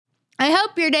I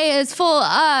hope your day is full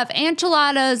of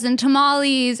enchiladas and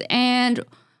tamales and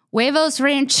huevos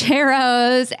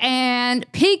rancheros and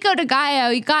pico de gallo.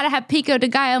 You gotta have pico de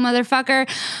gallo, motherfucker.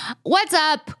 What's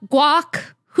up, guac?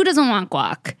 Who doesn't want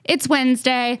guac? It's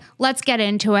Wednesday. Let's get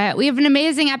into it. We have an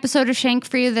amazing episode of Shank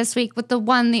for you this week with the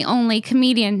one, the only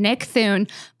comedian, Nick Thune.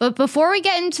 But before we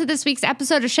get into this week's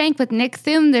episode of Shank with Nick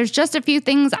Thune, there's just a few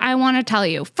things I want to tell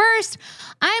you. First,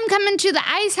 I'm coming to the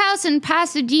Ice House in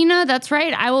Pasadena. That's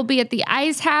right. I will be at the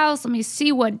Ice House. Let me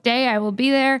see what day I will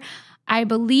be there. I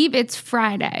believe it's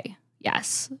Friday.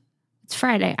 Yes. It's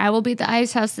Friday. I will be at the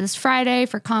Ice House this Friday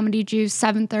for Comedy Juice,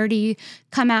 7:30.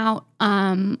 Come out.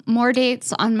 More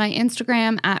dates on my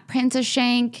Instagram at Princess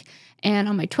Shank and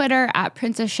on my Twitter at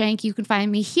Princess Shank. You can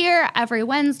find me here every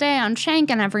Wednesday on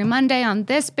Shank and every Monday on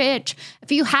This Bitch.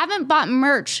 If you haven't bought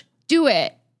merch, do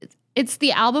it. It's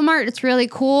the album art. It's really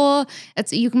cool.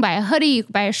 You can buy a hoodie. You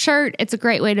can buy a shirt. It's a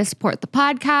great way to support the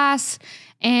podcast.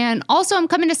 And also, I'm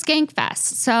coming to Skankfest.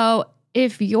 So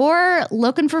if you're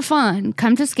looking for fun,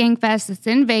 come to Skankfest. It's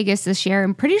in Vegas this year.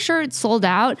 I'm pretty sure it's sold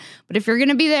out. But if you're going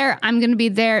to be there, I'm going to be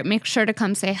there. Make sure to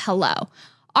come say hello.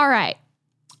 All right.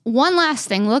 One last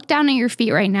thing. Look down at your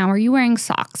feet right now. Are you wearing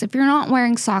socks? If you're not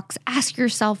wearing socks, ask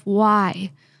yourself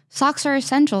why. Socks are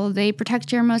essential. They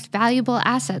protect your most valuable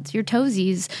assets, your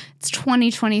toesies. It's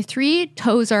 2023.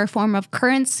 Toes are a form of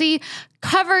currency.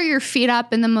 Cover your feet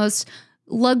up in the most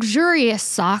luxurious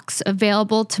socks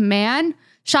available to man.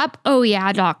 Shop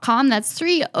ohyeah.com. That's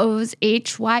 3 O's,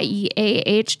 HYEAH.com.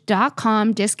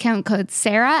 Discount code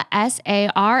Sarah,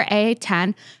 SARA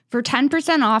 10 for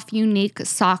 10% off unique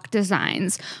sock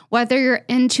designs. Whether you're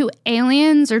into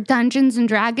aliens or Dungeons and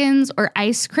Dragons or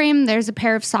ice cream, there's a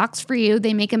pair of socks for you.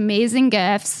 They make amazing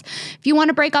gifts. If you want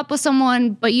to break up with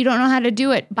someone, but you don't know how to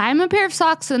do it, buy them a pair of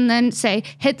socks and then say,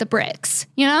 hit the bricks.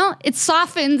 You know, it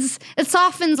softens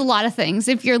a lot of things.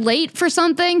 If you're late for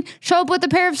something, show up with a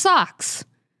pair of socks.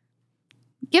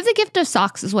 Give the gift of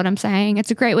socks is what I'm saying. It's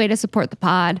a great way to support the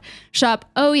pod. Shop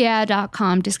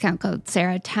ohyeah.com, discount code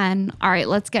Sarah 10. All right,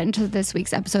 let's get into this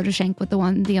week's episode of Shank with the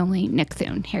one, the only Nick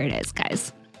Thune. Here it is,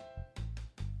 guys.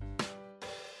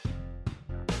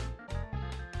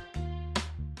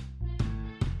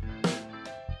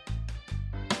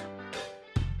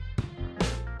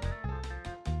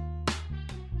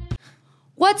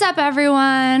 What's up,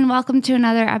 everyone? Welcome to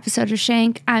another episode of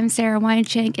Shank. I'm Sarah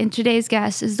Wineshank, and today's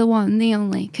guest is the one, the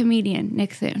only comedian,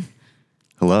 Nick Thune.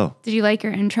 Hello. Did you like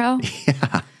your intro?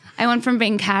 Yeah. I went from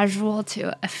being casual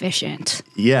to efficient.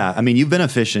 Yeah. I mean, you've been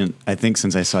efficient, I think,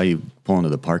 since I saw you pull into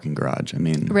the parking garage. I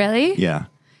mean, Really? Yeah.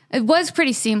 It was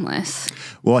pretty seamless.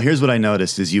 Well, here's what I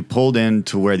noticed is you pulled in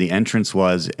to where the entrance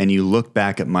was and you looked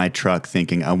back at my truck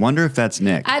thinking, I wonder if that's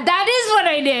Nick. That is what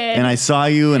I did. And I saw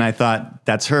you and I thought,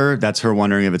 that's her. That's her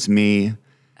wondering if it's me.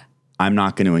 I'm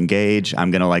not going to engage. I'm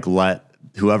going to let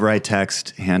whoever I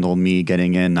text handle me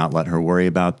getting in, not let her worry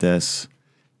about this.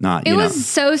 It was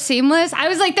so seamless. I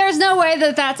was like, there's no way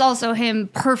that that's also him.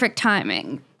 Perfect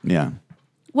timing. Yeah.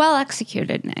 Well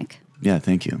executed, Nick. Yeah,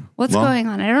 thank you. What's going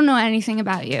on? I don't know anything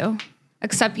about you,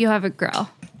 except you have a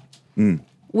grill,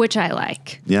 which I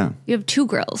like. Yeah. You have two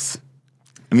grills.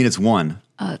 I mean, it's one.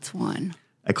 Oh, it's one.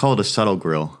 I call it a subtle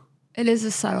grill. It is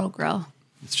a subtle grill.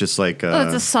 It's just like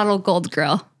it's a subtle gold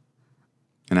grill.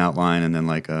 An outline and then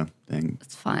like a thing.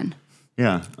 It's fun.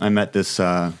 Yeah, I met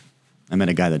a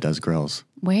guy that does grills.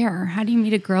 Where? How do you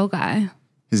meet a grill guy?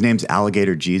 His name's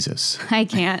Alligator Jesus. I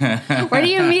can't. Where do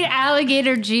you meet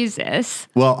Alligator Jesus?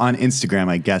 Well, on Instagram,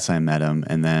 I guess I met him.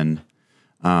 And then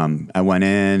I went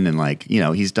in and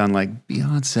he's done like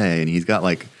Beyonce. And he's got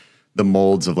like the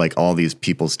molds of like all these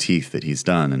people's teeth that he's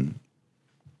done. And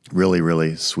really,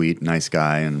 really sweet, nice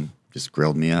guy. And just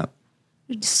grilled me up.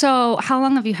 So how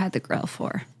long have you had the grill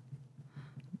for?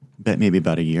 Bet maybe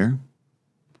about a year.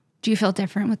 Do you feel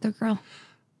different with the grill?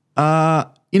 I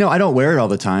don't wear it all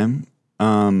the time.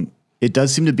 It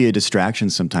does seem to be a distraction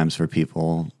sometimes for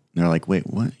people. They're like, wait,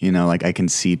 what? I can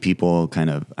see people kind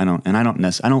of, I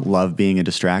don't love being a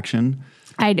distraction.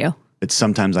 I do. But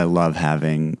sometimes I love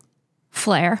having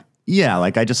flair. Yeah.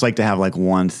 I just like to have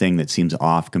one thing that seems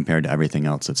off compared to everything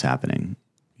else that's happening,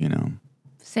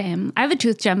 Same. I have a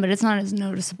tooth gem, but it's not as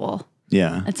noticeable.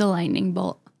 Yeah. It's a lightning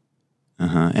bolt.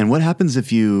 Uh-huh. And what happens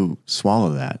if you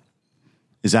swallow that?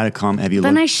 Is that have you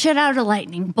Then looked? I shit out a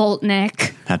lightning bolt,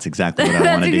 Nick. That's exactly what I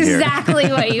wanted to hear. That's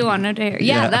exactly what you wanted to hear.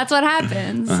 Yeah, that's what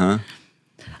happens.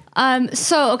 Uh-huh.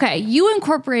 So, okay, you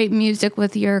incorporate music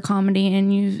with your comedy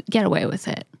and you get away with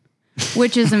it,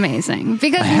 which is amazing.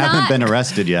 Because I haven't been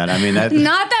arrested yet. I mean, not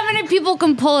that many people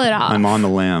can pull it off. I'm on the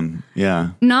lam.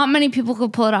 Yeah. Not many people can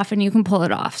pull it off, and you can pull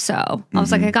it off. So I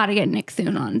was like, I got to get Nick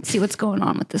Thune on, see what's going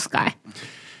on with this guy.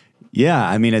 Yeah,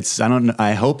 I mean, I don't know.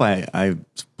 I hope I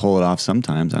pull it off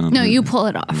sometimes. I don't know. No, you pull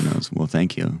it off. Who knows? Well,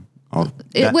 thank you.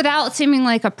 Without seeming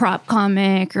like a prop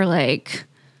comic or like,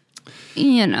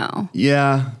 you know.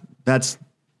 Yeah, that's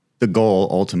the goal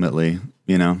ultimately,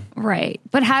 you know. Right.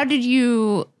 But how did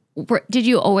you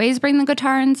always bring the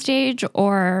guitar on stage,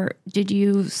 or did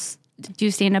you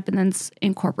stand up and then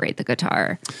incorporate the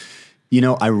guitar? You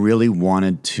know, I really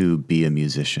wanted to be a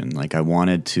musician. Like, I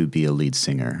wanted to be a lead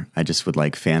singer. I just would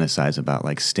like fantasize about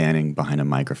like standing behind a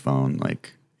microphone,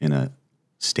 like in a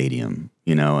stadium,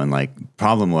 you know. And like,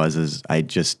 problem is I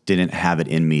just didn't have it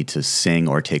in me to sing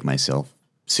or take myself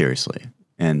seriously.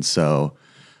 And so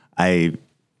I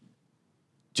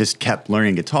just kept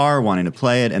learning guitar, wanting to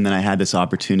play it. And then I had this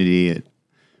opportunity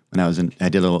when I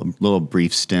did a little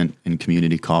brief stint in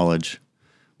community college,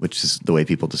 which is the way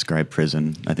people describe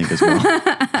prison, I think, as well.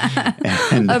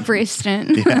 And, a brief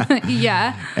stint. Yeah.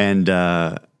 Yeah. And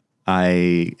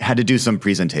I had to do some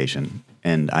presentation,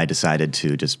 and I decided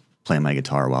to just play my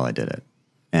guitar while I did it.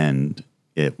 And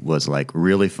it was like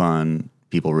really fun.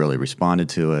 People really responded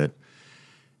to it.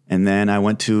 And then I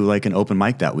went to like an open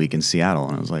mic that week in Seattle,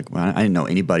 and I was like, well, I didn't know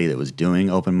anybody that was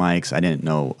doing open mics. I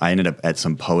ended up at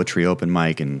some poetry open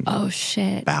mic in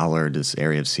Ballard, this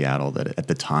area of Seattle that at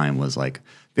the time was like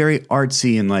very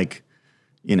artsy and like,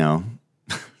 you know,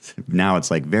 now it's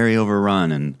like very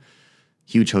overrun and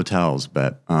huge hotels.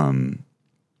 But,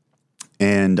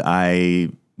 and I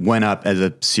went up as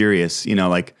a serious, you know,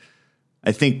 like,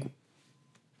 I think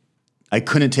I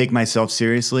couldn't take myself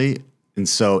seriously. And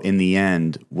so in the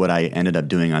end, what I ended up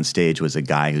doing on stage was a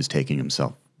guy who's taking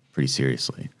himself pretty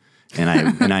seriously. And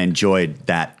I enjoyed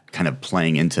that kind of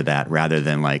playing into that rather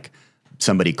than like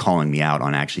somebody calling me out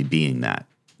on actually being that,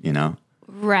 you know?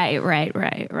 Right.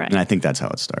 And I think that's how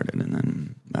it started. And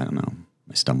then, I don't know,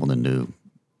 I stumbled into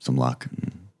some luck.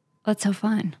 That's so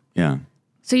fun. Yeah.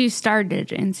 So you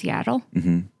started in Seattle?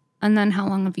 Mm-hmm. And then how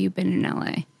long have you been in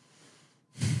LA?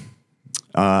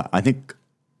 I think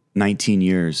 19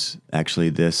 years, actually,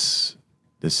 this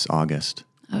August.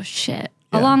 Oh, shit.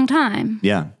 Yeah. A long time.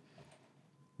 Yeah.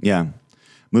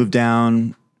 Moved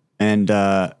down, and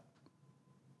I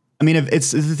mean,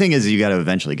 the thing is, you got to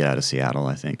eventually get out of Seattle.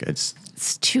 I think it's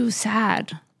too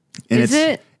sad. And is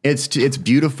it? It's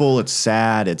beautiful. It's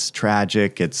sad. It's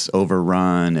tragic. It's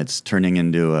overrun. It's turning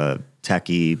into a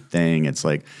techie thing. It's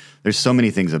like there's so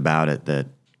many things about it that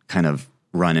kind of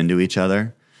run into each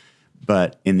other.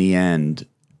 But in the end,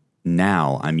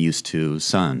 now I'm used to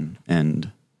sun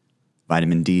and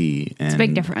vitamin D. And it's a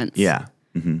big difference. Yeah.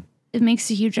 Mm-hmm. It makes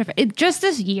a huge difference. Just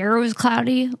this year was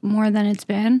cloudy more than it's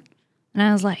been. And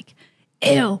I was like,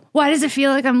 ew, why does it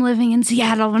feel like I'm living in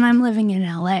Seattle when I'm living in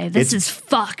LA? This is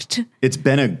fucked. It's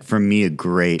been for me a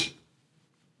great,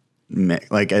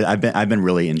 like I've been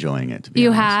really enjoying it. To be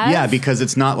honest. Have? Yeah, because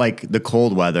it's not like the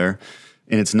cold weather,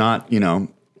 and it's not, you know,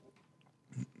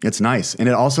 it's nice, and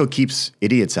it also keeps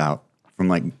idiots out from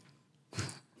like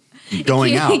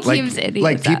going out.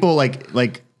 Like people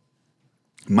like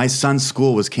my son's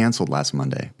school was canceled last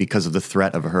Monday because of the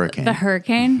threat of a hurricane. The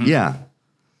hurricane? Yeah.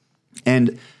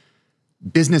 And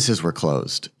businesses were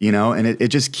closed, you know, and it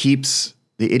just keeps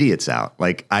the idiots out.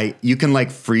 Like you can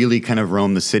like freely kind of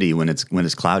roam the city when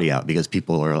it's cloudy out because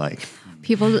people are like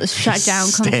shut down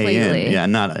completely. In. Yeah,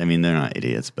 I mean they're not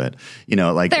idiots, but you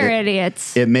know, like they're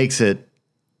idiots. It makes it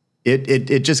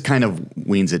just kind of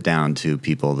weans it down to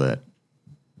people that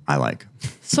I like.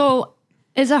 So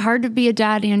is it hard to be a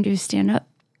dad and do stand up?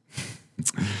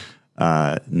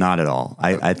 Not at all.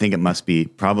 I think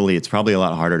it's probably a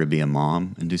lot harder to be a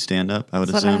mom and do stand up, I would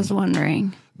assume. That's what I was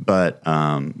wondering. But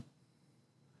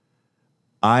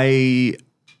I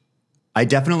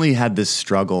definitely had this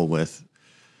struggle with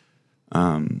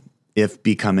if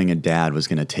becoming a dad was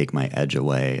going to take my edge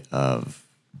away of,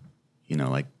 you know,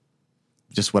 like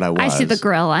just what I was. I see the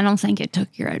grill. I don't think it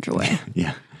took your edge away.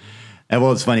 Yeah. And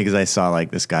well, it's funny because I saw like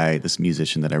this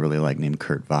musician that I really like named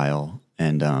Kurt Weill.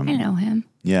 And I know him.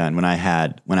 Yeah, and when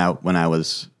I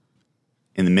was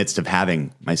in the midst of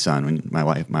having my son, when my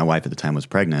wife at the time was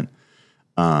pregnant,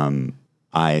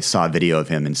 I saw a video of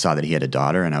him and saw that he had a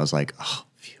daughter, and I was like, oh,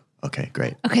 phew, okay,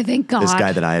 great. Okay, thank God. This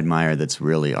guy that I admire, that's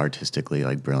really artistically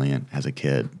like brilliant, has a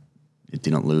kid. It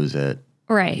didn't lose it.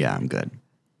 Right. Yeah, I'm good.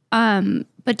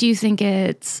 But do you think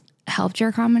it's helped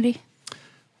your comedy?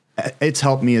 It's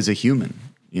helped me as a human.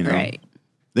 You know, right.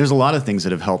 There's a lot of things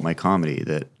that have helped my comedy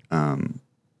that.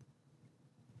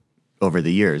 Over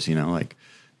the years, you know, like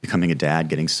becoming a dad,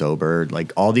 getting sober,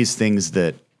 like all these things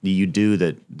that you do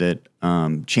that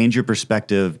change your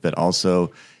perspective, but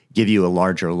also give you a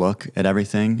larger look at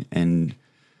everything. And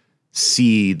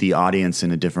see the audience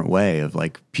in a different way of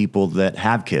like people that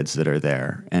have kids that are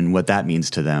there and what that means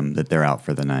to them that they're out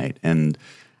for the night. And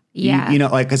you know,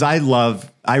 like, cause I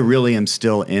really am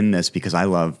still in this because I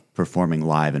love performing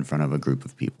live in front of a group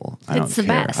of people. It's the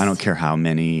best. I don't care how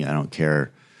many, I don't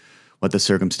care what the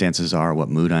circumstances are, what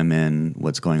mood I'm in,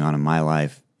 what's going on in my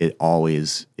life. It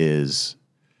always is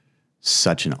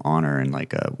such an honor and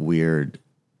like a weird,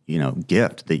 you know,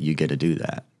 gift that you get to do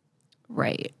that.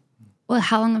 Right. Well,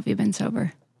 how long have you been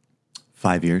sober?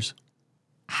 5 years.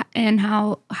 And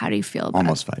how do you feel about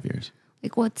Almost 5 years.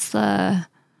 Like, what's the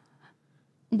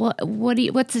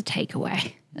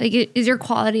takeaway? Like, is your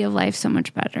quality of life so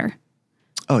much better?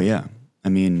 Oh, yeah. I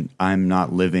mean, I'm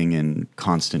not living in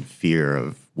constant fear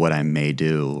of what I may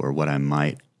do or what I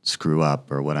might screw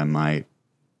up or what I might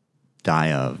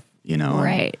die of, you know?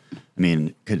 Right. I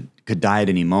mean, could die at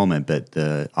any moment, but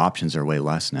the options are way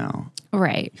less now.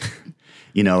 Right.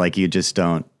 You know, like you just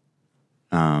don't,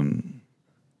 I'm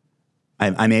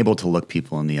able to look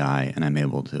people in the eye, and I'm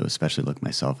able to especially look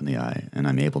myself in the eye, and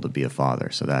I'm able to be a father.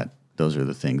 So those are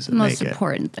the things that most make it.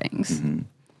 important things. Mm-hmm.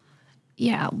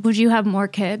 Yeah. Would you have more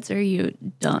kids or are you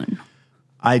done?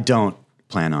 I don't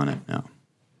plan on it, no.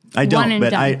 I don't,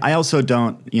 but I also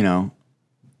don't, you know,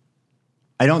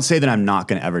 I don't say that I'm not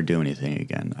going to ever do anything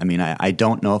again. I mean, I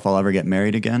don't know if I'll ever get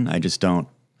married again. I just don't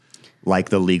like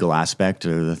the legal aspect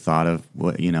or the thought of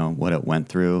what, you know, what it went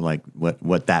through, like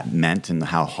what that meant and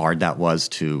how hard that was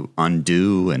to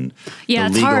undo and yeah, the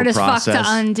it's legal hard as process. fuck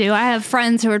to undo. I have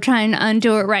friends who are trying to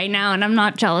undo it right now, and I'm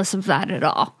not jealous of that at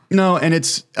all. No, and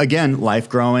it's, again, life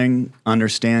growing,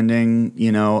 understanding,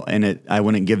 you know, and I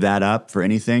wouldn't give that up for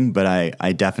anything, but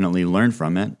I definitely learned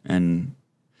from it. And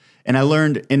I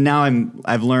learned, and now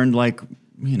I've learned, like,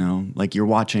 you know, like you're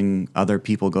watching other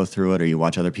people go through it, or you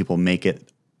watch other people make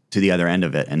it to the other end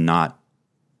of it and not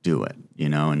do it, you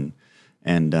know,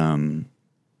 and I'm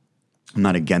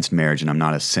not against marriage and I'm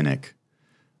not a cynic.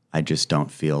 I just don't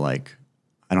feel like,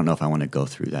 I don't know if I want to go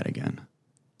through that again.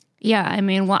 Yeah, I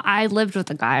mean, well, I lived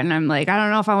with a guy, and I'm like, I don't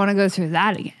know if I want to go through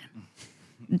that again,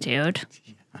 dude.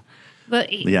 Yeah. But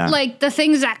like the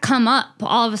things that come up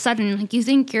all of a sudden, like you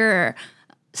think you're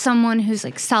someone who's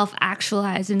like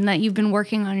self-actualized and that you've been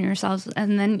working on yourself,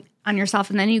 and then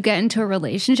you get into a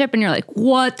relationship and you're like,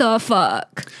 what the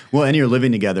fuck? Well, and you're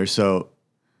living together, so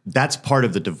that's part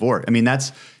of the divorce. I mean,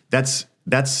 that's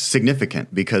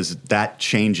significant because that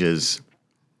changes.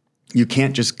 You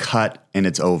can't just cut and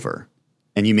it's over.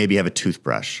 And you maybe have a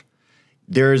toothbrush.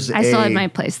 I still had my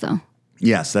place, though.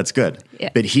 Yes, that's good. Yeah.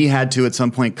 But he had to, at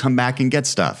some point, come back and get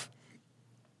stuff.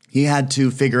 He had to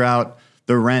figure out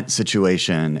the rent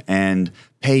situation and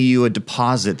pay you a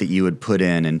deposit that you would put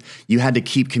in. And you had to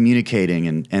keep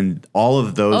communicating. And all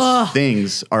of those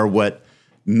things are what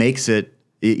makes it,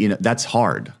 you know, that's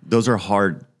hard. Those are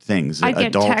hard things that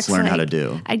adults learn how to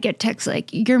do. I'd get texts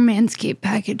like, your Manscaped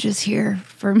package is here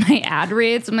for my ad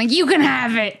reads. I'm like, you can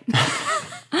have it.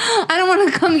 I don't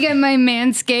want to come get my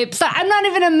Manscaped. So I'm not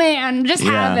even a man. Just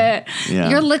have it. Yeah.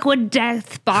 Your liquid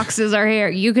death boxes are here.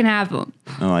 You can have them.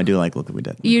 Oh, I do like liquid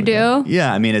death. You do?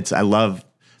 Yeah. I mean,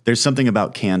 there's something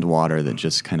about canned water that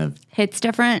just kind of hits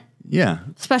different. Yeah.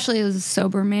 Especially as a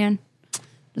sober man.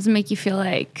 Doesn't make you feel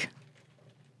like...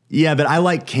 Yeah, but I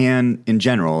like can in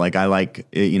general. Like I like,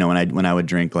 you know, when I would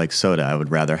drink like soda, I would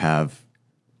rather have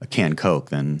a canned Coke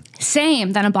than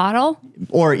a bottle.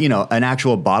 Or, you know, an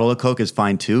actual bottle of Coke is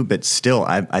fine too. But still,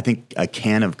 I think a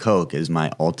can of Coke is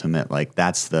my ultimate. Like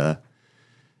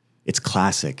it's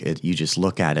classic. You just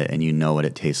look at it and you know what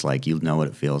it tastes like. You know what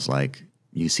it feels like.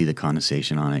 You see the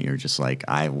condensation on it. You're just like,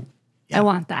 I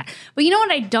want that. But you know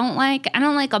what I don't like? I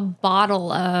don't like a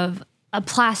bottle of. A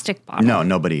plastic bottle. No,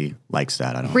 nobody likes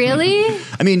that. I don't. Really?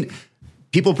 I mean,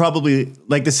 people probably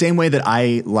like the same way that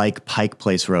I like Pike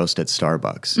Place roast at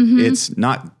Starbucks. Mm-hmm. It's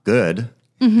not good,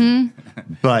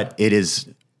 but it is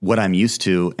what I'm used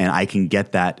to, and I can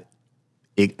get that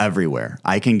everywhere.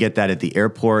 I can get that at the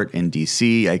airport in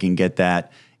DC. I can get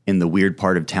that in the weird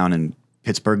part of town in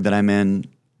Pittsburgh that I'm in,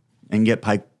 and get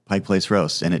Pike Place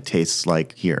roast, and it tastes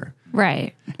like here.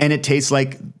 Right. And it tastes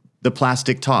like the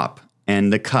plastic top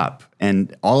and the cup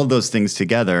and all of those things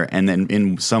together. And then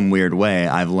in some weird way,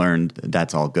 I've learned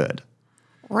that's all good.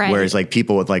 Right. Whereas like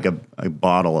people with like a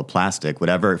bottle of plastic,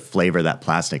 whatever flavor that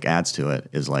plastic adds to it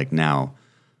is like now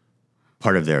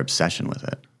part of their obsession with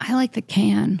it. I like the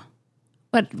can.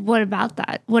 But what about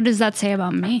that? What does that say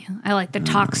about me? I like the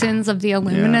toxins of the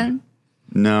aluminum.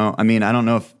 Yeah. No, I mean, I don't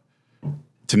know if,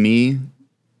 to me,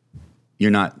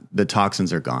 the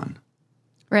toxins are gone.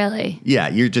 Really? Yeah,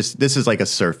 this is like a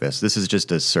surface. This is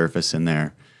just a surface in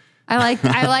there. I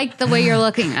like the way you're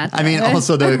looking at this. I mean,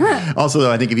 also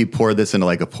though, I think if you pour this into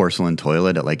like a porcelain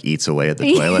toilet, it like eats away at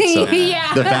the toilet. So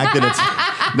Yeah. the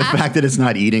fact that it's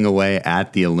not eating away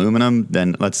at the aluminum,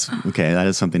 then that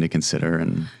is something to consider.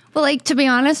 And Well, like, to be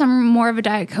honest, I'm more of a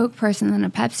Diet Coke person than a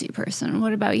Pepsi person.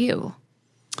 What about you?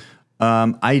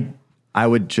 I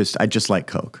just like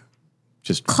Coke.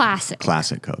 Just Classic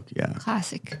Coke. Yeah.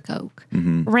 Classic Coke.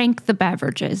 Rank the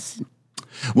beverages.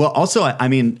 Well, also, I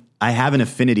mean, I have an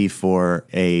affinity for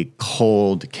a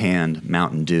cold canned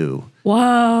Mountain Dew.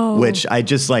 Whoa. Which I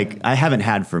just I haven't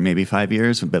had for maybe 5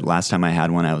 years, but last time I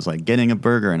had one, I was like getting a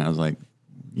burger and I was like,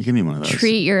 you give me one of those.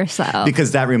 Treat yourself.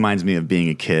 Because that reminds me of being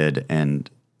a kid, and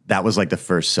that was like the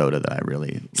first soda that I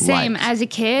really Same. liked. As a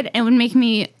kid, it would make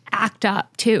me act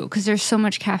up too because there's so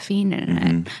much caffeine in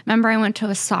it. Remember, I went to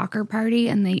a soccer party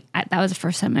and that was the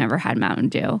first time I ever had Mountain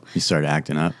Dew. You started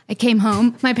acting up. I came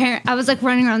home. I was like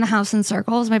running around the house in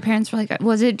circles. My parents were like,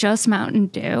 "Was it just Mountain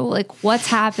Dew? Like, what's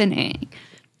happening?"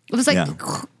 It was like,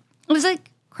 It was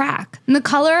like crack, and the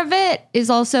color of it is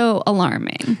also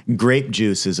alarming. Grape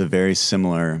juice is a very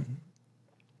similar.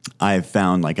 I've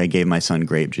found I gave my son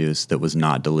grape juice that was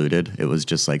not diluted. It was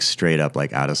just like straight up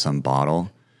like out of some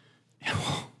bottle.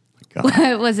 Oh my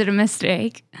God. Was it a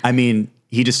mistake? I mean,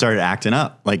 he just started acting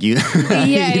up. Like you.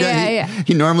 Yeah.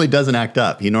 He normally doesn't act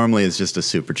up. He normally is just a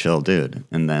super chill dude.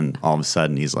 And then all of a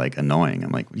sudden he's like annoying.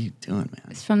 I'm like, what are you doing, man?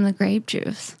 It's from the grape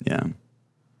juice. Yeah.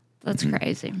 That's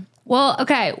crazy. Well,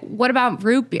 okay. What about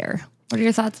root beer? What are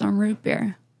your thoughts on root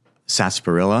beer?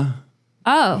 Sarsaparilla.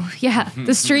 Oh, yeah.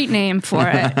 The street name for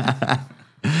it.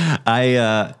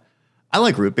 I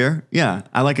like root beer. Yeah.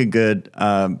 I like a good,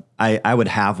 I would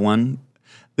have one.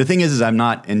 The thing is I'm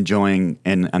not enjoying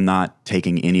and I'm not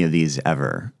taking any of these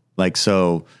ever.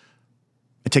 So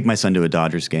I take my son to a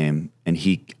Dodgers game and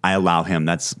I allow him,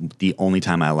 that's the only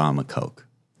time I allow him a Coke.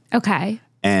 Okay.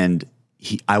 And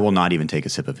I will not even take a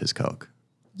sip of his Coke.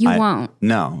 You won't?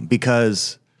 No,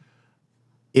 because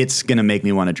it's going to make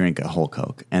me want to drink a whole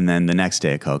Coke and then the next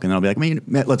day a Coke. And then I'll be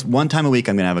like, let's one time a week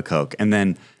I'm going to have a Coke. And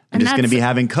then I'm just going to be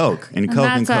having Coke and Coke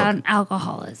and Coke. That's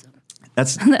alcoholism.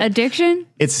 That's addiction?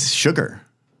 It's sugar.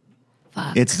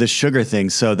 Fuck. It's the sugar thing.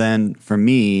 So then for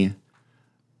me,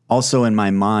 also in my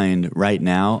mind right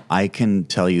now, I can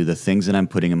tell you the things that I'm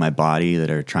putting in my body that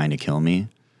are trying to kill me.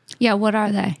 Yeah, what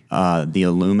are they? The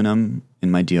aluminum in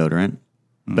my deodorant.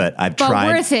 But I've tried.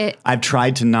 But worth it. I've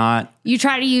tried to not. You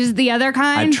try to use the other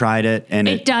kind? I've tried it and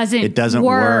it doesn't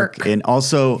work. And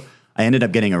also I ended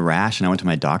up getting a rash and I went to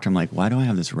my doctor. I'm like, why do I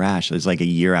have this rash? It's like a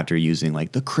year after using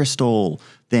the crystal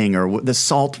thing or the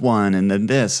salt one and then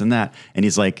this and that. And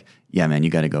he's like, yeah, man, you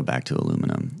got to go back to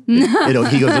aluminum.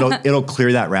 It'll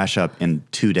clear that rash up in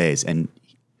 2 days. And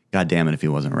God damn it if he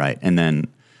wasn't right. And then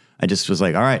I just was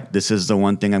like, all right, this is the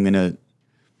one thing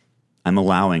I'm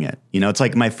allowing it. It's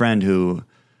like my friend who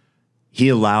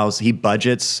he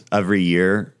budgets every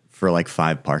year for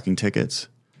 5 parking tickets.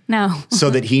 No. So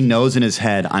that he knows in his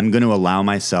head, I'm going to allow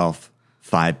myself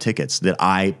 5 tickets that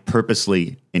I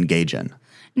purposely engage in.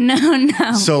 No.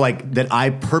 So that I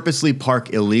purposely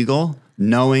park illegal,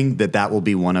 knowing that will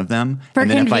be one of them. For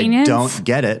and then convenience? If I don't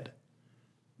get it,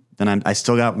 then I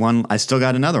still got one. I still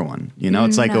got another one.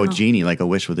 It's like a genie, like a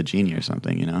wish with a genie or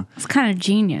something, It's kind of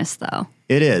genius though.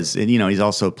 It is. And, he's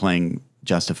also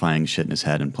justifying shit in his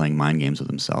head and playing mind games with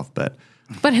himself. But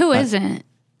who isn't?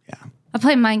 Yeah. I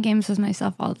play mind games with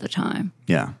myself all the time.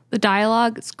 Yeah. The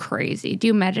dialogue is crazy. Do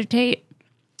you meditate?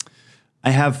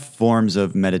 I have forms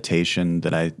of meditation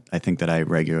that I think that I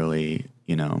regularly,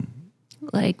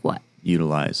 Like what?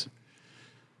 Utilize.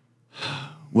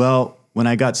 Well, when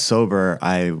I got sober,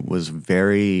 I was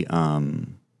very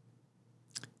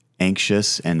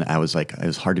anxious and I was it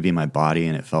was hard to be in my body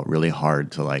and it felt really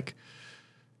hard to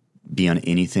be on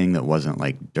anything that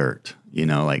wasn't dirt,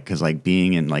 because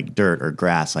being in dirt or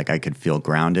grass, I could feel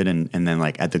grounded. And then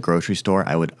at the grocery store,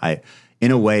 I in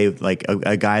a way,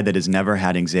 a guy that has never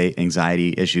had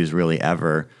anxiety issues really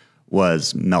ever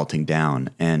was melting down.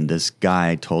 And this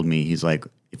guy told me, he's like,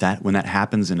 when that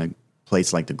happens in a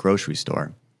place like the grocery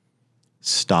store,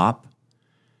 stop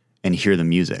and hear the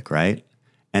music, right?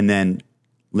 And then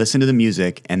listen to the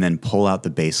music and then pull out the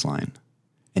bass line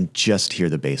and just hear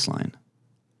the bass line.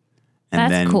 And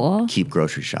That's then cool. Keep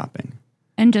grocery shopping.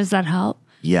 And does that help?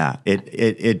 Yeah. And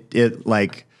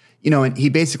he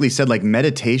basically said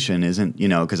meditation isn't,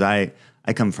 because I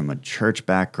come from a church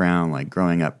background,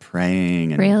 growing up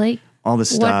praying and really all this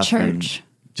stuff. What church?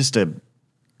 Just a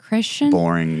Christian?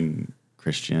 Boring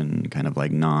Christian, kind of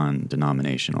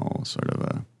non-denominational sort of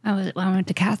a. I went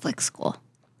to Catholic school.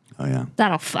 Oh yeah.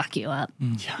 That'll fuck you up.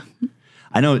 Yeah.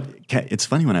 I know it's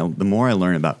funny the more I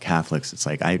learn about Catholics, it's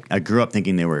like I grew up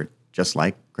thinking they were just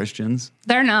like Christians.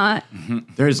 They're not.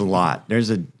 There's a lot.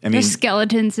 There's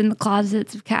skeletons in the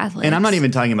closets of Catholics. And I'm not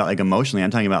even talking about like emotionally.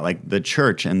 I'm talking about like the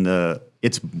church and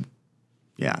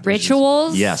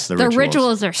rituals. Yes, the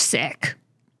rituals are sick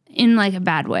in like a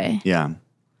bad way. Yeah.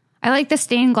 I like the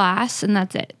stained glass, and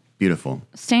that's it. Beautiful.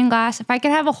 Stained glass. If I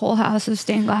could have a whole house of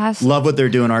stained glass. Love what they're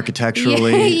doing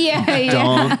architecturally.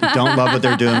 Yeah. Don't love what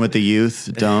they're doing with the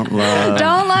youth. Don't love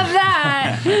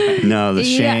that. No, the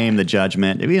shame, the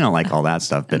judgment. We don't like all that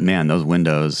stuff, but man, those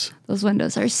windows. Those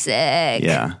windows are sick.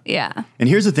 Yeah. Yeah. And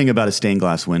here's the thing about a stained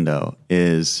glass window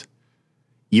is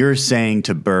you're saying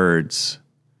to birds,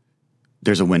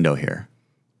 there's a window here.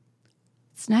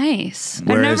 It's nice.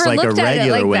 Whereas like a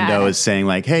regular window that. is saying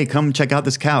like, hey, come check out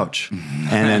this couch. And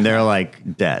then they're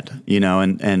like dead,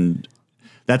 and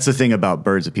that's the thing about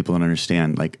birds that people don't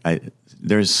understand. Like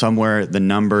the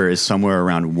number is somewhere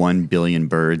around 1 billion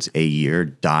birds a year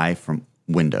die from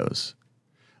windows.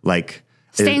 Like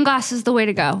stained glass is the way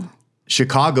to go.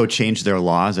 Chicago changed their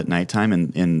laws at nighttime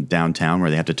in downtown where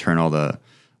they have to turn all the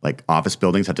like office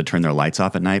buildings have to turn their lights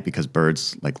off at night because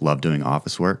birds like love doing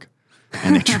office work.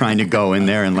 And they're trying to go in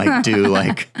there and like do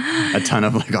like a ton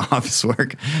of like office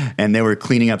work. And they were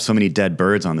cleaning up so many dead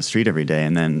birds on the street every day.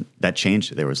 And then that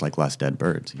changed. There was like less dead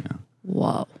birds,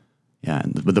 Whoa. Yeah.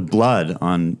 But the blood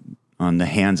on the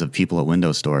hands of people at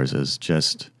window stores is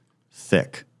just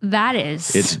thick. That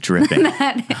is. It's dripping.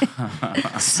 That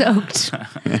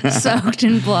is soaked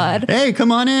in blood. Hey,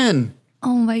 come on in.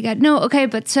 Oh my God. No. Okay.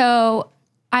 But so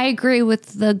I agree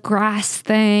with the grass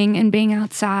thing and being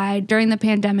outside. During the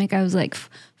pandemic, I was like,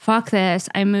 fuck this.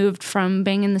 I moved from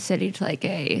being in the city to like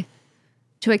a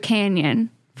canyon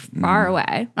far away.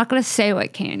 I'm not going to say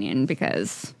what canyon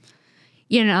because,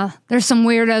 there's some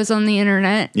weirdos on the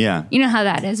internet. Yeah. You know how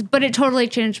that is. But it totally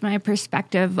changed my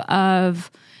perspective of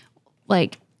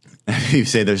like. You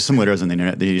say there's some weirdos on the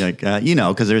internet. You're like,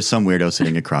 because there's some weirdo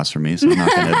sitting across from me. So I'm not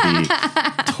going to be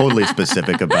totally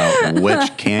specific about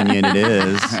which canyon it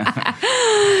is.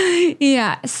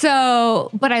 Yeah.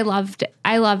 So, but I loved it.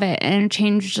 I love it. And it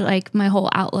changed like my whole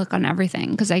outlook on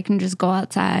everything because I can just go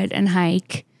outside and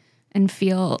hike and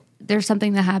feel there's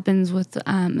something that happens with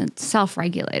it's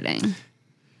self-regulating.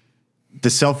 The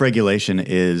self-regulation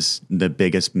is the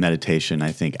biggest meditation,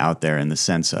 I think, out there in the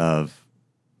sense of,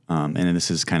 and this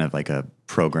is kind of like a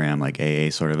program, like AA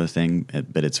sort of a thing,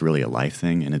 but it's really a life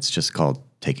thing. And it's just called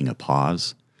taking a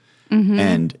pause. Mm-hmm.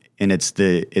 And it's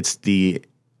the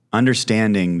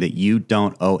understanding that you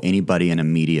don't owe anybody an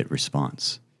immediate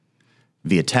response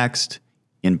via text,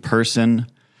 in person.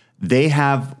 They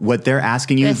have what they're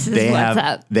asking you. They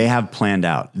have planned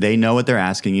out. They know what they're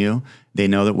asking you. They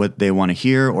know that what they want to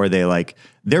hear, or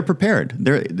they're prepared.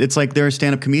 It's like they're a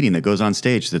stand-up comedian that goes on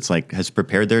stage that's like has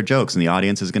prepared their jokes, and the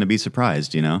audience is going to be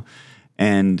surprised,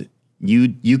 And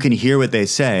you can hear what they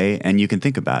say, and you can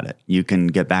think about it. You can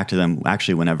get back to them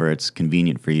actually whenever it's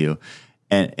convenient for you,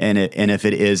 and if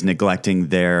it is neglecting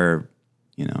their,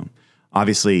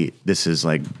 obviously this is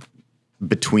like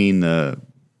between the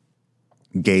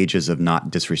gauges of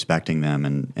not disrespecting them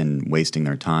and wasting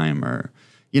their time, or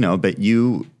but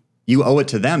you owe it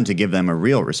to them to give them a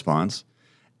real response.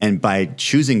 And by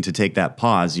choosing to take that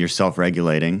pause, you're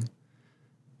self-regulating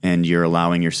and you're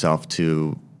allowing yourself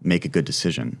to make a good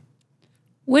decision.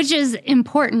 Which is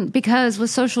important because with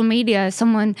social media,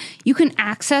 you can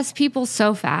access people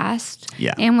so fast.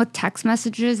 Yeah. And with text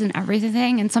messages and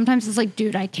everything. And sometimes it's like,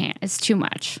 dude, I can't. It's too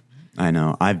much. I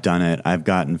know. I've done it. I've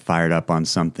gotten fired up on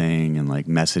something and like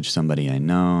messaged somebody I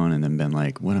known and then been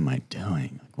like, what am I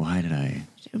doing? Like, why did I?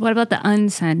 What about the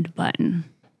unsend button?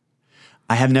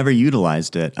 I have never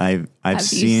utilized it. Have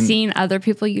you seen other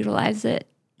people utilize it?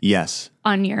 Yes.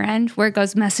 On your end, where it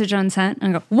goes message unsent,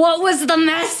 and I go, what was the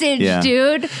message,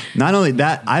 dude? Not only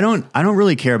that, I don't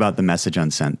really care about the message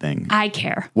unsent thing. I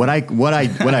care. What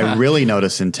I really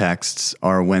notice in texts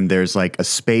are when there's like a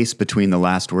space between the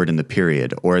last word and the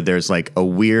period, or there's like a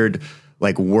weird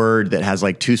like word that has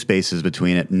like two spaces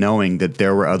between it, knowing that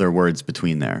there were other words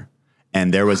between there,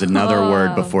 and there was another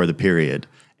word before the period.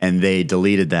 And they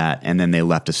deleted that, and then they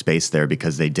left a space there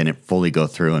because they didn't fully go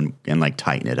through and like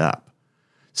tighten it up.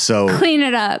 So clean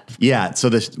it up. Yeah. So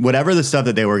whatever the stuff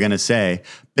that they were going to say,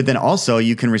 but then also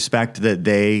you can respect that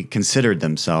they considered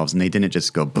themselves and they didn't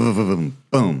just go boom, boom, boom,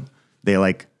 boom. They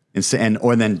like then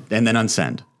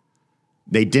unsend.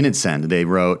 They didn't send. They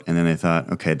wrote, and then they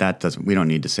thought, okay, we don't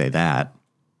need to say that.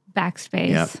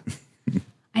 Backspace. Yep.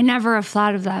 I never have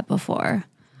thought of that before.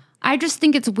 I just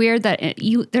think it's weird that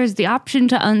there's the option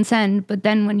to unsend, but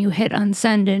then when you hit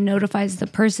unsend, it notifies the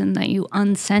person that you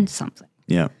unsent something.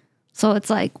 Yeah. So it's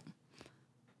like,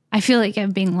 I feel like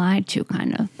I'm being lied to,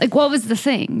 kind of. Like, what was the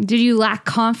thing? Did you lack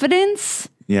confidence?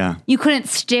 Yeah. You couldn't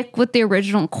stick with the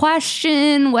original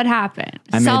question? What happened?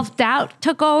 Self-doubt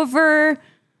took over?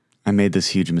 I made this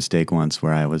huge mistake once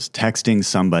where I was texting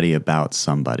somebody about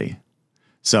somebody.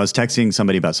 So I was texting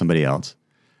somebody about somebody else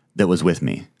that was with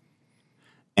me,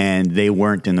 and they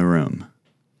weren't in the room.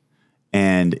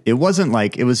 And it wasn't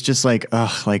like, it was just like,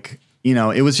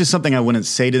 it was just something I wouldn't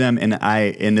say to them.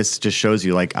 And this just shows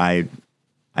you, like, I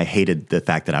hated the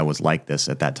fact that I was like this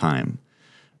at that time.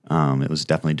 It was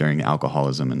definitely during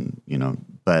alcoholism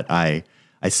but I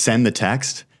send the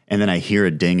text and then I hear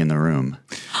a ding in the room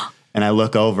and I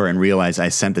look over and realize I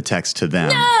sent the text to them.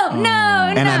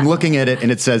 No. And I'm looking at it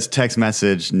and it says text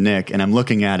message, Nick, and I'm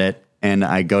looking at it and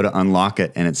I go to unlock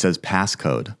it and it says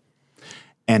passcode.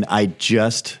 And I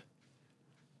just,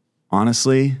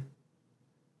 honestly,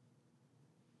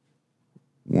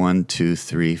 1, 2,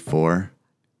 3, 4,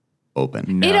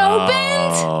 open. No. It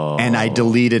opened? And I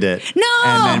deleted it. No.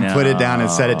 And then put it down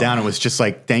and set it down. It was just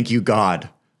like, thank you, God.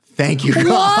 Thank you, God.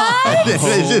 What?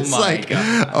 It's like,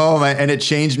 God. Oh my, and it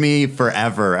changed me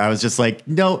forever. I was just like,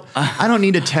 no, I don't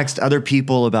need to text other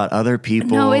people about other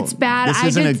people. No, it's bad. This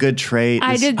isn't a good trait.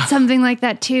 I did something like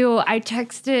that too. I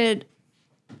texted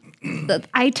a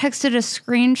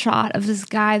screenshot of this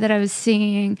guy that I was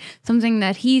seeing, something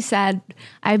that he said.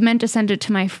 I meant to send it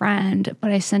to my friend,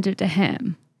 but I sent it to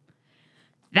him.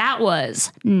 That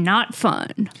was not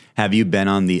fun. Have you been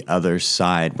on the other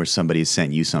side where somebody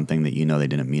sent you something that you know they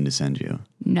didn't mean to send you?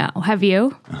 No. Have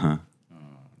you? Uh-huh.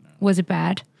 Was it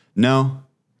bad? No,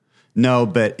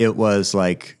 but it was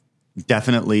like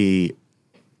definitely,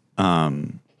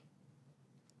 it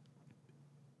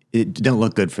didn't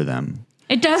look good for them.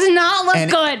 It does not look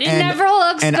good. It never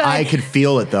looks good. And I could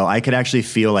feel it though. I could actually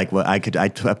feel like I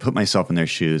put myself in their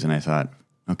shoes and I thought,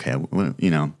 okay,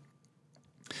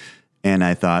 and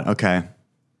I thought, okay,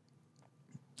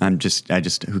 I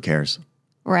just, who cares?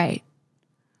 Right.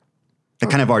 I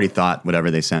kind of already thought whatever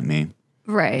they sent me.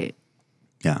 Right.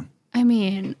 Yeah. I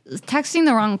mean, texting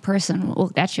the wrong person will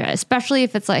get you, especially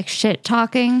if it's like shit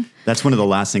talking. That's one of the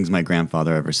last things my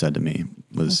grandfather ever said to me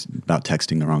was about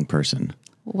texting the wrong person.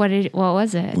 What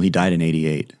was it? Well, he died in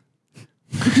 88.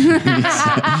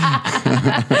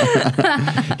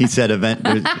 He said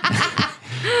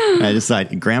I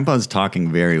decided Grandpa's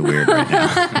talking very weird right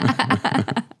now.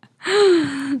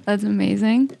 That's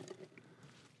amazing.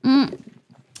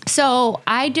 So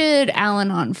I did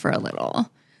Al-Anon for a little.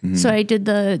 Mm-hmm. So I did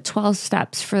the 12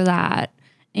 steps for that.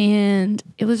 And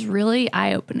it was really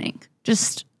eye-opening.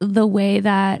 Just the way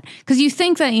that, because you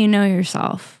think that you know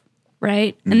yourself,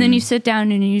 right? Mm-hmm. And then you sit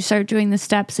down and you start doing the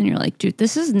steps and you're like, dude,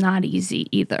 this is not easy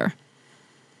either.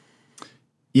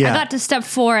 Yeah. I got to step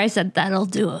 4. I said, that'll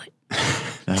do it.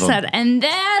 And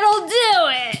that'll do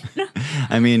it.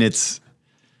 I mean,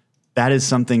 that is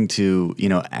something to,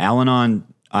 Al-Anon,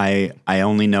 I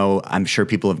only know, I'm sure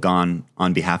people have gone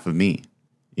on behalf of me,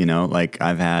 like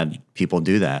I've had people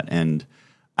do that and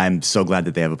I'm so glad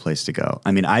that they have a place to go.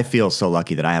 I mean, I feel so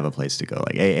lucky that I have a place to go.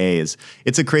 Like AA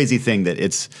it's a crazy thing that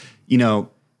it's,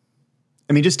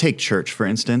 just take church, for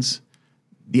instance.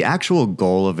 The actual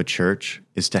goal of a church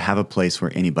is to have a place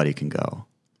where anybody can go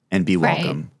and be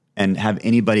welcome. Right. And have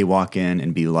anybody walk in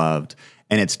and be loved.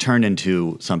 And it's turned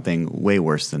into something way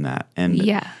worse than that. And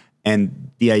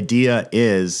the idea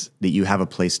is that you have a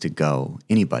place to go.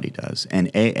 Anybody does. And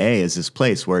AA is this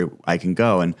place where I can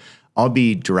go and I'll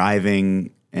be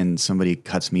driving and somebody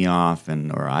cuts me off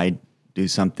or I do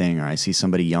something or I see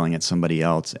somebody yelling at somebody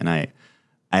else. And I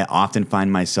often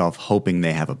find myself hoping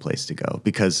they have a place to go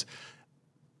because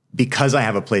I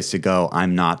have a place to go,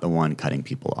 I'm not the one cutting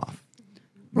people off.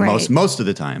 Right. Most of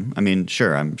the time. I mean,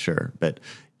 sure, I'm sure. But,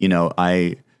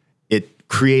 it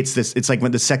creates this, it's like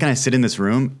when the second I sit in this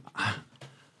room,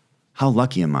 how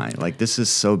lucky am I? Like, this is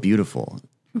so beautiful.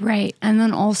 Right. And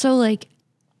then also like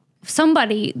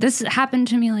this happened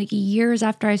to me like years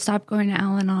after I stopped going to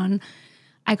Al-Anon.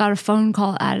 I got a phone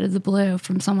call out of the blue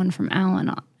from someone from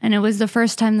Al-Anon. And it was the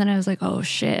first time that I was like, oh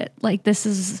shit, like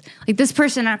this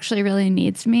person actually really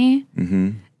needs me. Mm-hmm.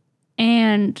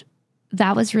 And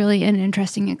that was really an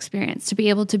interesting experience to be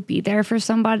able to be there for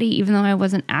somebody, even though I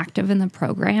wasn't active in the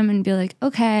program and be like,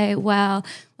 okay, well,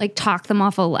 like talk them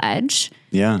off a ledge.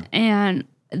 Yeah. And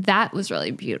that was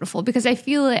really beautiful because I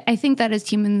think that as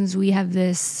humans, we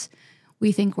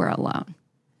think we're alone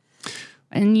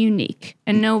and unique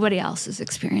and nobody else is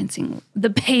experiencing the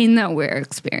pain that we're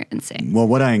experiencing. Well,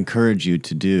 what I encourage you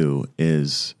to do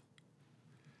is,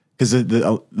 because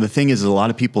the thing is a lot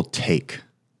of people take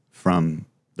from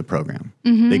the program.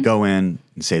 Mm-hmm. They go in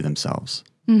and save themselves.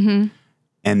 Mm-hmm.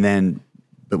 And then,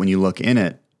 but when you look in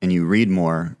it and you read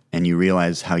more, and you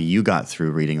realize how you got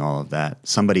through reading all of that.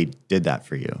 Somebody did that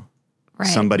for you. Right.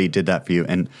 Somebody did that for you.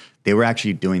 And they were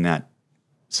actually doing that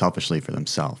selfishly for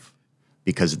themselves,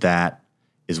 because that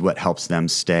is what helps them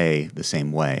stay the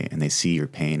same way. And they see your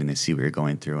pain and they see what you're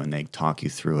going through and they talk you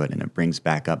through it, and it brings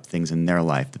back up things in their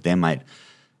life that they might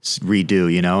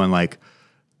redo, you know? And like,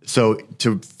 so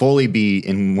to fully be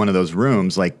in one of those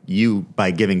rooms, like you, by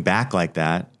giving back like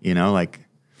that, you know, like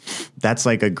that's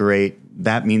like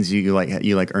that means you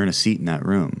earn a seat in that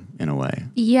room in a way.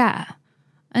 Yeah.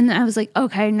 And I was like,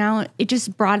 okay, now it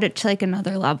just brought it to like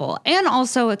another level. And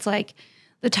also it's like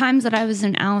the times that I was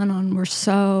in Al-Anon were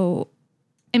so,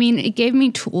 I mean, it gave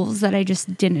me tools that I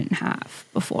just didn't have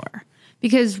before.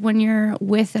 Because when you're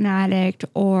with an addict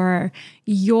or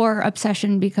your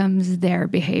obsession becomes their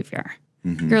behavior,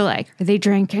 you're like, are they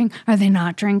drinking? Are they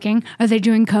not drinking? Are they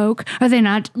doing coke? Are they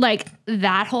not? Like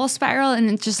that whole spiral. And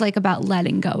it's just like about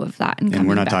letting go of that. And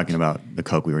we're not back. talking about the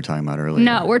coke we were talking about earlier.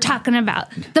 No, we're talking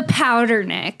about the powder,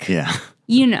 Nick. Yeah.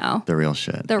 You know. The real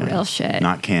shit. The real shit.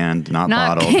 Not canned, not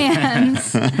bottled.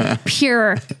 Cans.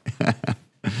 Pure.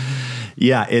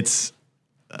 Yeah,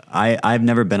 I've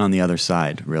never been on the other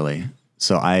side, really.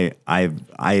 So I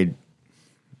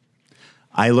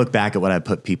look back at what I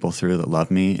put people through that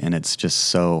love me, and it's just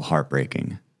so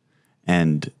heartbreaking.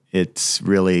 And it's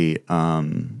really,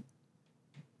 and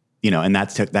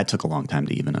that took a long time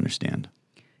to even understand.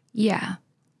 Yeah,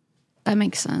 that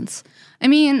makes sense. I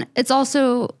mean, it's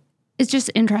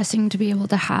just interesting to be able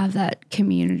to have that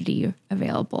community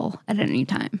available at any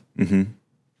time. Mm-hmm.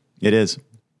 It is.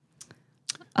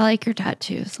 I like your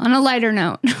tattoos. On a lighter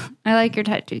note, I like your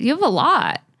tattoos. You have a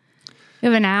lot. You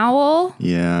have an owl.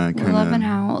 Yeah, I love an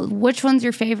owl. Which one's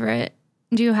your favorite?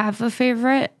 Do you have a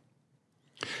favorite?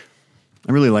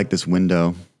 I really like this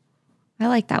window. I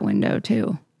like that window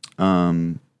too.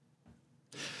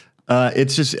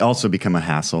 It's just also become a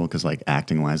hassle because like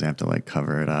acting wise, I have to like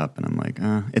cover it up, and I'm like,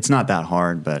 it's not that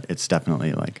hard, but it's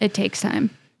definitely like it takes time.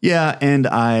 Yeah, and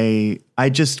I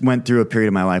just went through a period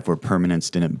of my life where permanence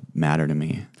didn't matter to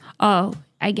me. Oh,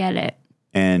 I get it.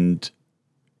 And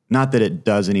not that it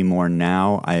does anymore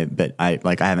now. But I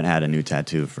haven't had a new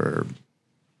tattoo for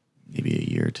maybe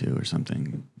a year or two or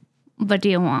something. But do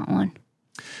you want one?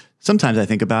 Sometimes I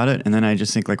think about it, and then I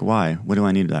just think like, why? What do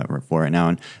I need that for right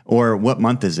now? Or what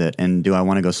month is it? And do I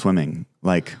want to go swimming?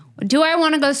 Like, do I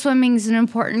want to go swimming is an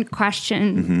important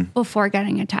question before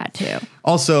getting a tattoo.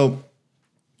 Also,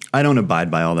 I don't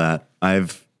abide by all that.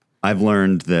 I've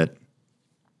learned that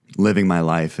living my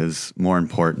life is more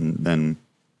important than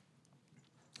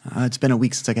it's been a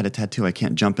week since I got a tattoo. I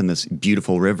can't jump in this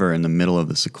beautiful river in the middle of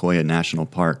the Sequoia National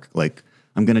Park. Like,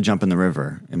 I'm going to jump in the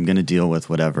river. I'm going to deal with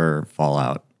whatever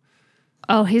fallout.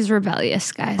 Oh, he's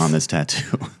rebellious, guys. On this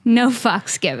tattoo. No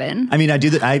fucks given. I mean, I do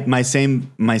that. My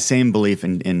same belief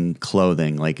in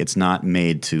clothing. Like, it's not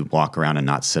made to walk around and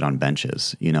not sit on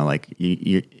benches. You know, like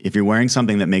if you're wearing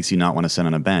something that makes you not want to sit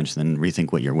on a bench, then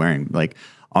rethink what you're wearing. Like,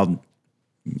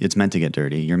 it's meant to get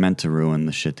dirty. You're meant to ruin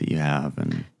the shit that you have.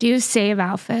 And do you save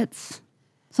outfits?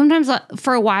 Sometimes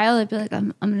for a while, I'd be like,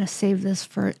 I'm going to save this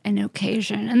for an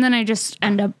occasion. And then I just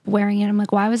end up wearing it. I'm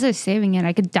like, why was I saving it?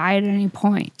 I could die at any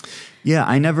point. Yeah,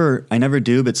 I never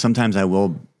do, but sometimes I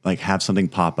will like have something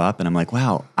pop up and I'm like,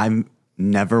 wow, I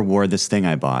never wore this thing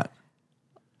I bought.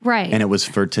 Right. And it was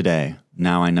for today.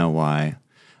 Now I know why.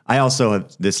 I also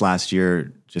have this last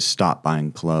year just stopped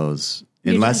buying clothes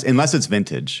unless it's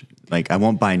vintage. Like, I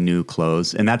won't buy new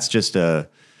clothes. And that's just I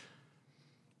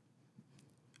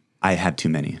have too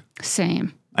many.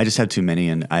 Same. I just have too many,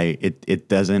 and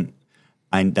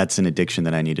that's an addiction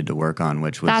that I needed to work on,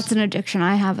 which was... That's an addiction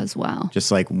I have as well.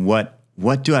 Just like, what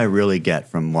do I really get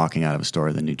from walking out of a store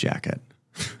with a new jacket?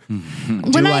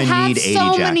 When I have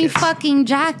so many fucking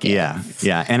jackets.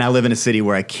 Yeah. And I live in a city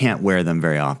where I can't wear them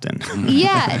very often.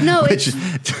 Yeah, no,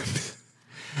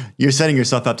 you're setting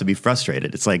yourself up to be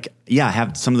frustrated. It's like, yeah, I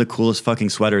have some of the coolest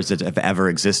fucking sweaters that have ever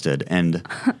existed, and...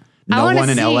 No one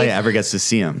in LA ever gets to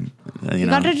see them. You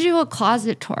know? Got to do a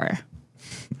closet tour.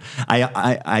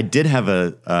 I did have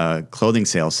a clothing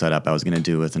sale set up I was going to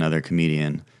do with another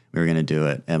comedian. We were going to do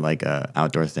it at like a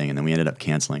outdoor thing, and then we ended up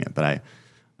canceling it. But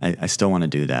I still want to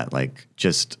do that. Like,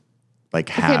 just like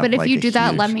have. Okay, but if like you do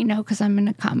that, let me know, because I'm going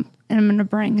to come and I'm going to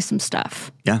bring some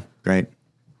stuff. Yeah, great.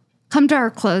 Come to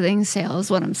our clothing sale is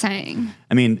what I'm saying.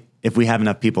 I mean, if we have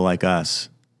enough people like us.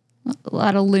 A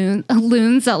lot of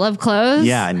loons that love clothes.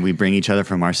 Yeah, and we bring each other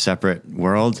from our separate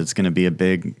worlds. It's going to be a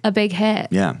big hit.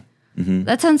 Yeah. Mm-hmm.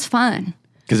 That sounds fun.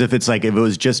 Because if it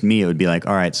was just me, it would be like,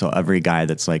 all right, so every guy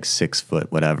that's like 6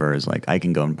 foot, whatever, is like, I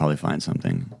can go and probably find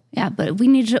something. Yeah, but we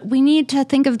need to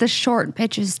think of the short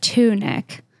bitches too,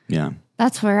 Nick. Yeah.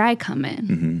 That's where I come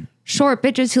in. Short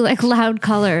bitches who like loud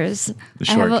colors. The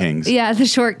short kings. Yeah, the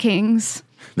short kings.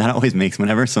 That always makes,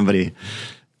 whenever somebody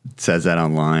says that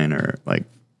online or like,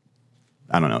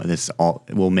 I don't know,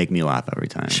 it will make me laugh every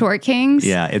time. Short kings?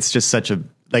 Yeah, it's just such a,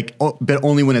 like, but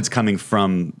only when it's coming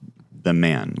from the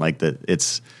man. Like,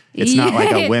 it's not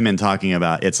like a women talking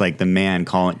about, it's like the man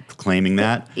claiming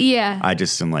that. Yeah. I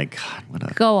just am like, God, what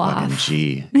a Go fucking off.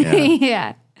 G. Yeah.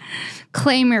 Yeah.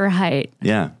 Claim your height.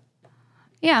 Yeah.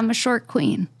 Yeah, I'm a short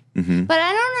queen. But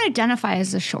I don't identify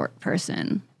as a short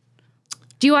person.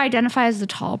 Do you identify as the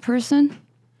tall person?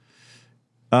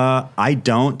 I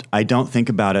don't think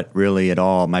about it really at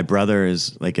all. My brother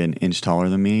is like an inch taller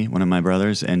than me, one of my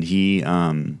brothers, and he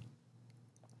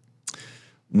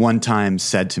one time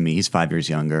said to me, he's 5 years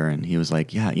younger, and he was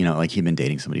like, yeah, like he'd been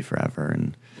dating somebody forever,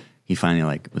 and he finally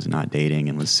like was not dating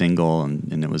and was single,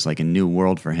 and it was like a new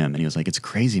world for him. And he was like, it's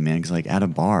crazy, man, because like at a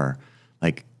bar,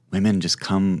 like women just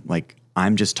come, like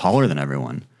I'm just taller than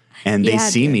everyone. And they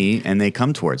see me and they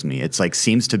come towards me. It's like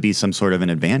seems to be some sort of an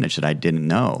advantage that I didn't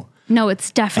know. No,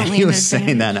 it's definitely he was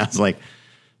saying that, and I was like,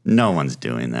 no one's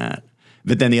doing that.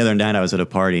 But then the other night I was at a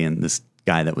party, and this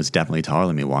guy that was definitely taller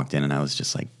than me walked in, and I was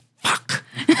just like, fuck.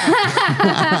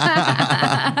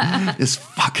 This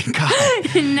fucking guy.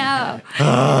 No.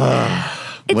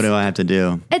 What do I have to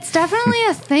do? It's definitely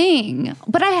a thing.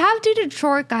 But I have dated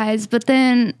short guys,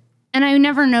 and I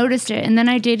never noticed it. And then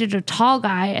I dated a tall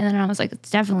guy, and then I was like, it's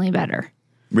definitely better.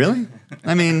 Really?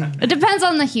 I mean, it depends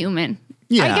on the human.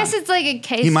 Yeah. I guess it's like a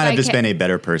case. He might have just been a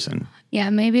better person. Yeah,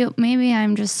 maybe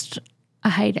I'm just a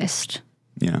heightist.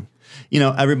 Yeah.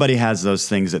 Everybody has those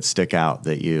things that stick out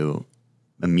that you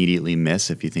immediately miss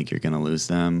if you think you're going to lose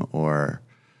them, or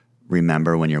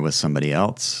remember when you're with somebody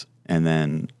else. And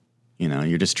then,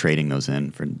 you're just trading those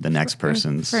in for the next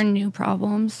person's. For new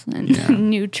problems and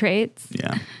new traits.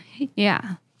 Yeah.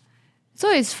 Yeah. It's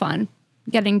always fun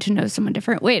getting to know someone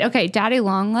different. Wait, okay, Daddy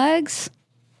Longlegs?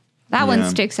 That one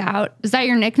sticks out. Is that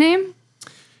your nickname?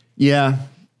 Yeah.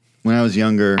 When I was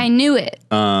younger. I knew it.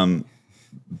 And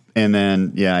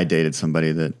then, I dated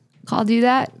somebody that called you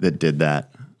that? That did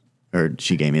that. Or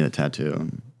she gave me the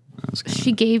tattoo.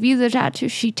 She gave you the tattoo?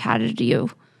 She tatted you?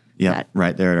 Yeah,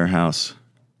 right there at her house.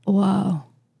 Whoa.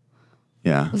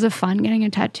 Yeah. Was it fun getting a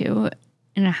tattoo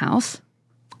in a house?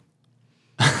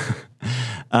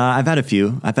 I've had a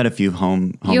few. I've had a few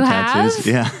home you tattoos.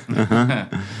 Have?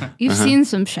 Yeah. You've seen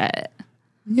some shit.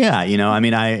 Yeah, I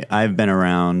mean, I've been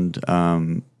around.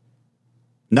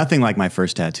 Nothing like my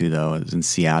first tattoo though. It was in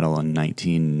Seattle in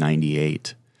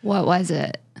 1998. What was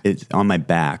it? It's on my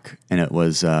back, and it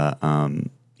was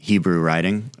Hebrew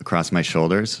writing across my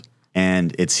shoulders,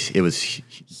 and it was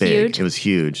big. Huge. It was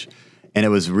huge, and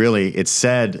it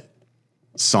said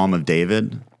Psalm of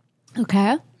David.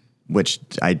 Okay. Which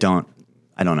I don't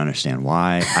understand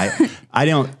why.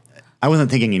 I wasn't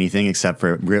thinking anything except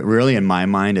for really in my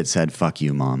mind it said "fuck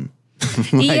you, mom."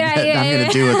 I'm gonna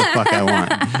do what the fuck I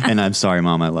want, and I'm sorry,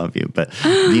 mom, I love you. But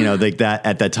like that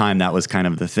at that time, that was kind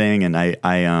of the thing. And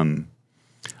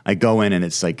I go in, and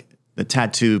it's like the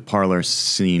tattoo parlor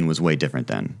scene was way different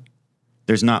then.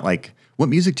 There's not like, what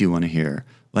music do you want to hear?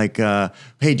 Like, hey,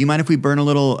 do you mind if we burn a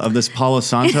little of this Palo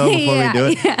Santo before we do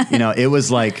it? Yeah. It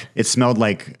was like, it smelled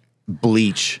like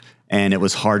bleach, and it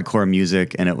was hardcore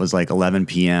music, and it was like 11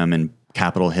 p.m. in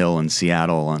Capitol Hill in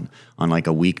Seattle on like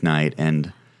a weeknight.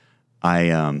 And I,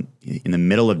 in the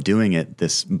middle of doing it,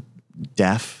 this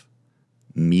deaf,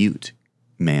 mute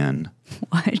man,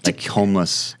 what? like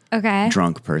homeless,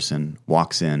 drunk person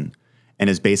walks in and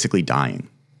is basically dying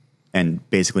and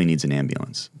basically needs an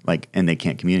ambulance. Like, and they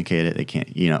can't communicate it. They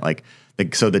can't,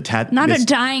 Not a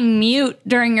dying mute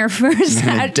during your first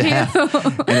tattoo.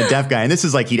 And a deaf guy. And this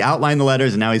is like, he'd outlined the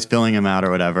letters and now he's filling them out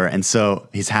or whatever. And so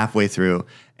he's halfway through.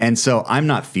 And so I'm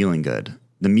not feeling good.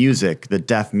 The music, the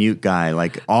deaf mute guy,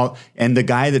 and the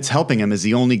guy that's helping him is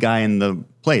the only guy in the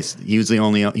place. He's the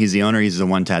owner. He's the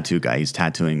one tattoo guy. He's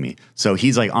tattooing me. So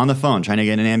he's like on the phone trying to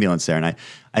get an ambulance there. And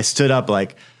I stood up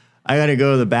like, I got to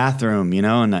go to the bathroom,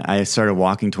 and I started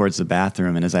walking towards the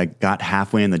bathroom. And as I got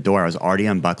halfway in the door, I was already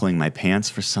unbuckling my pants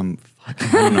for some fucking,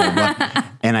 I don't know what.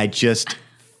 And I just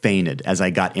fainted as I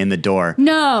got in the door.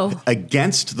 No.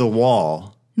 Against the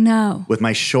wall. No. With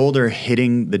my shoulder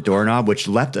hitting the doorknob, which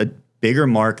left a bigger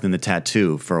mark than the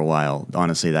tattoo for a while,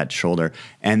 honestly, that shoulder.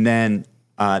 And then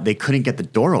they couldn't get the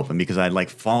door open because I'd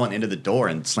like fallen into the door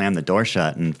and slammed the door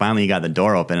shut. And finally he got the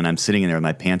door open, and I'm sitting in there with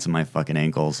my pants and my fucking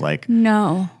ankles. Like,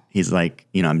 no. He's like,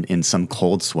 I'm in some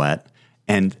cold sweat.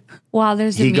 And wow,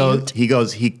 he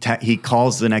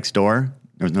calls the next door.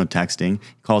 There's no texting.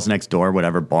 He calls the next door,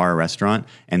 whatever bar or restaurant,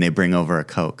 and they bring over a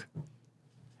Coke.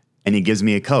 and he gives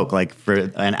me a Coke,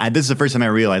 this is the first time I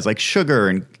realized like sugar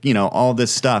and, you know, all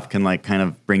this stuff can like kind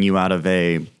of bring you out of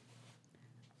as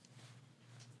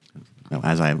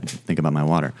I think about my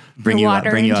water, bring you out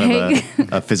of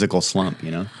a physical slump,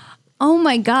 you know? Oh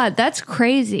my God, that's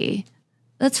crazy.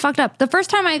 That's fucked up. The first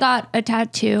time I got a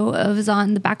tattoo, it was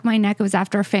on the back of my neck. It was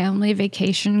after a family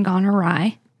vacation gone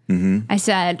awry. Mm-hmm. I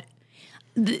said,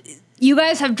 you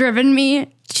guys have driven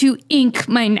me to ink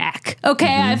my neck. Okay,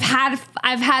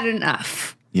 I've had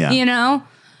enough. Yeah. You know?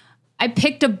 I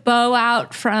picked a bow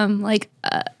out from like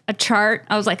a chart.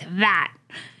 I was like, that.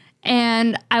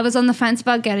 And I was on the fence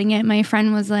about getting it. My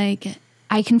friend was like,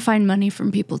 I can find money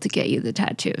from people to get you the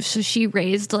tattoo. So she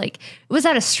raised it was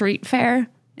at a street fair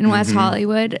in West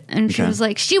Hollywood. And she was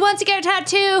like, she wants to get a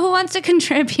tattoo. Who wants to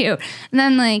contribute? And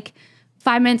then like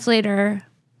 5 minutes later,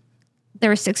 there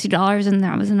was $60 and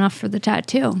that was enough for the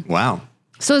tattoo. Wow.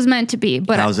 So it was meant to be.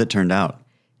 But how's it turned out?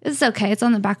 It's okay. It's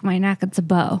on the back of my neck. It's a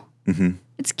bow. Mm-hmm.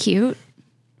 It's cute.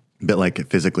 But like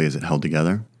physically, is it held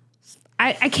together?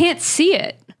 I can't see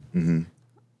it. Mm-hmm.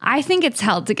 I think it's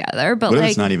held together, but what if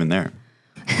like it's not even there?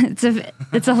 It's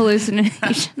a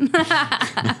hallucination.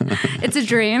 It's a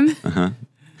dream. Uh-huh.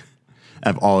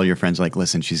 Have all your friends like,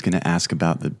 listen, she's going to ask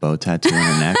about the bow tattoo on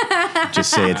her neck.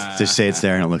 Just say it's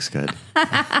there and it looks good.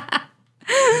 That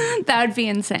would be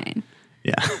insane.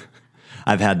 Yeah.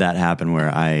 I've had that happen where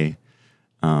I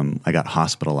got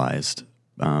hospitalized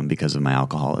because of my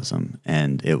alcoholism.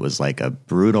 And it was like a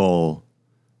brutal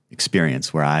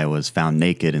experience where I was found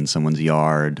naked in someone's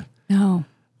yard. No.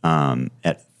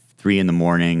 At 3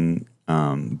 a.m,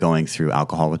 going through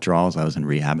alcohol withdrawals. I was in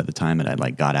rehab at the time, and I'd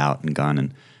like got out and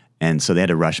gone, and so they had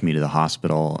to rush me to the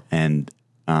hospital, and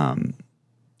I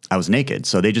was naked.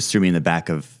 So they just threw me in the back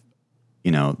of,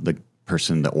 you know, the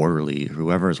orderly,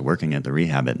 whoever is working at the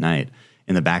rehab at night,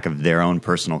 in the back of their own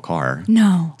personal car.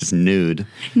 No. Just nude.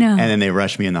 No. And then they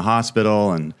rushed me in the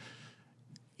hospital, and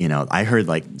you know, I heard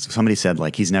like somebody said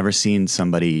like he's never seen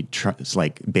somebody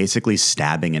like basically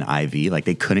stabbing an IV. Like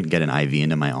they couldn't get an IV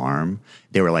into my arm.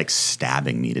 They were like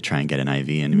stabbing me to try and get an IV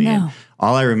into me. And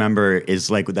all I remember is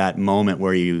like that moment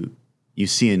where you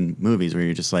see in movies where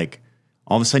you're just like,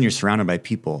 all of a sudden you're surrounded by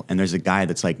people and there's a guy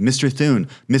that's like, Mr.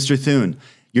 Thune,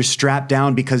 you're strapped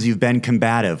down because you've been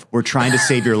combative. We're trying to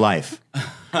save your life.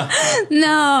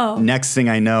 No. Next thing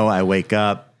I know, I wake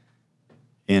up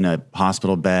in a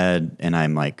hospital bed, and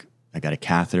I'm like, I got a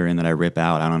catheter in that I rip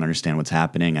out. I don't understand what's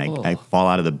happening. I fall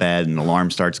out of the bed, and the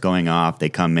alarm starts going off. They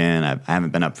come in. I haven't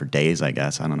been up for days, I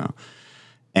guess. I don't know.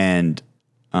 And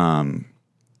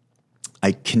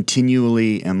I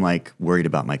continually am like worried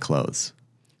about my clothes.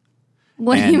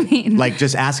 What do you mean? Like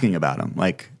just asking about them.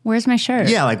 Like, where's my shirt?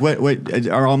 Yeah, like what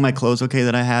are all my clothes okay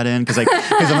that I had in? Because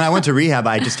when I went to rehab,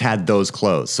 I just had those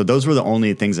clothes. So those were the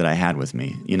only things that I had with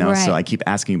me, you know? Right. So I keep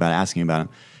asking about them.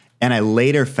 And I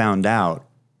later found out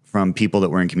from people that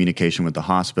were in communication with the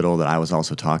hospital that I was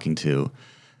also talking to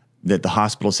that the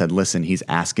hospital said, listen, he's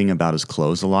asking about his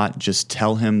clothes a lot. Just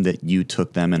tell him that you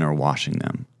took them and are washing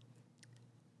them.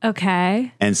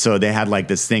 Okay. And so they had like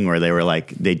this thing where they were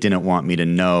like, they didn't want me to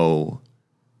know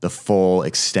the full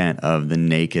extent of the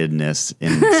nakedness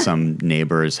in some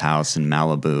neighbor's house in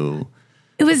Malibu.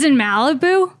 It was in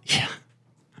Malibu? Yeah.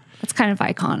 That's kind of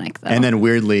iconic, though. And then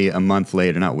weirdly, a month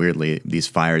later, not weirdly, these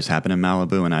fires happened in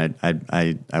Malibu,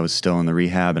 and I was still in the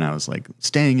rehab, and I was like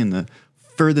staying in the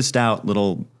furthest out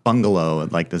little bungalow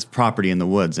at like this property in the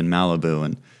woods in Malibu.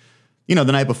 And, you know,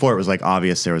 the night before it was like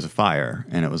obvious there was a fire,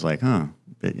 and it was like,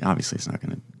 obviously it's not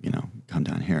going to, you know, come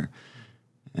down here.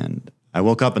 And I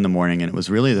woke up in the morning, and it was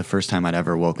really the first time I'd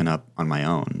ever woken up on my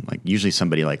own. Like usually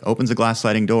somebody like opens a glass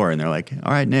sliding door and they're like,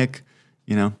 all right, Nick,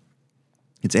 you know,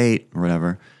 it's 8 or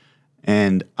whatever.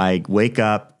 And I wake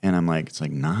up and I'm like, it's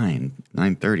like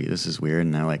 9:30. This is weird.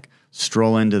 And I like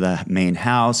stroll into the main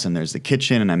house, and there's the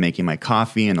kitchen, and I'm making my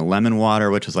coffee and a lemon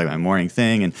water, which was like my morning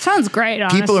thing. And sounds great,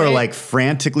 honestly. People are like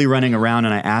frantically running around,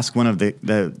 and I ask one of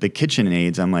the kitchen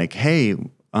aides, I'm like, hey,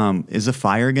 is a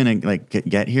fire gonna like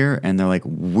get here? And they're like,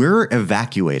 we're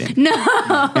evacuating.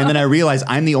 No. And then I realized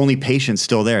I'm the only patient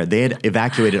still there. They had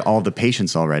evacuated all the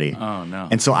patients already. Oh no.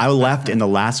 And so I left in the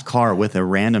last car with a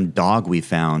random dog we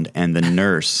found and the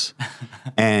nurse,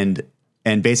 and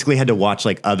basically had to watch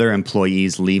like other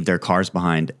employees leave their cars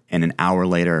behind, and an hour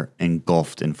later,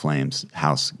 engulfed in flames,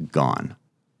 house gone.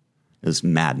 It was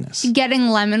madness. Getting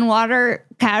lemon water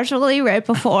casually right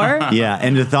before. Yeah,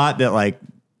 and the thought that like,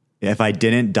 if I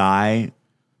didn't die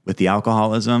with the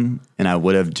alcoholism, and I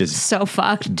would have just so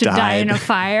fucked to die in a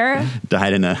fire.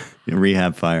 Died in a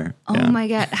rehab fire. Oh my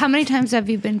God. How many times have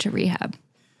you been to rehab?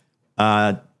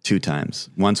 2 times.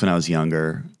 Once when I was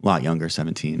younger, a lot younger,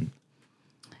 17.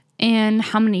 in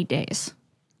how many days?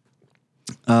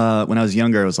 When I was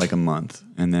younger, it was like a month.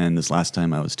 And then this last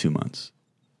time I was 2 months.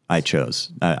 I chose.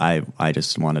 I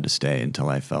just wanted to stay until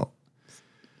I felt,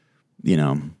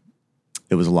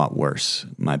 it was a lot worse.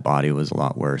 My body was a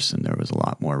lot worse, and there was a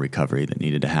lot more recovery that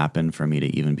needed to happen for me to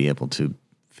even be able to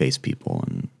face people.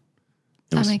 And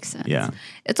that makes sense. Yeah.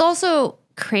 It's also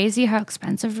crazy how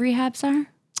expensive rehabs are.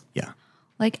 Yeah.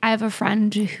 Like, I have a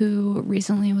friend who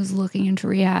recently was looking into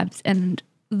rehabs, and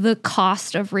the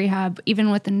cost of rehab,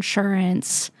 even with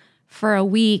insurance, for a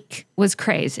week was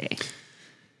crazy.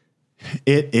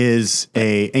 It is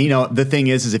the thing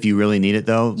is if you really need it,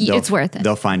 though, it's worth it.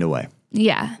 They'll find a way.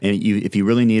 Yeah. And if you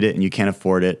really need it and you can't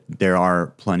afford it, there are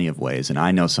plenty of ways. And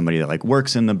I know somebody that like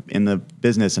works in the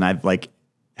business, and I've like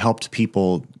helped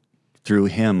people through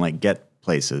him like get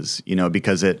places,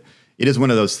 because it is one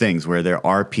of those things where there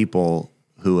are people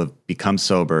who have become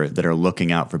sober that are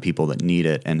looking out for people that need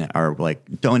it and are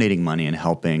like donating money and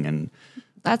helping. And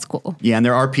that's cool. Yeah. And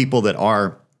there are people that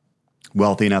are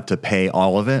wealthy enough to pay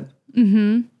all of it.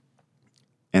 Mm-hmm.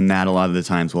 And that a lot of the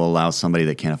times will allow somebody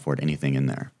that can't afford anything in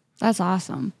there. That's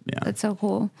awesome. Yeah. That's so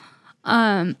cool.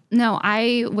 No,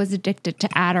 I was addicted to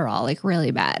Adderall, like really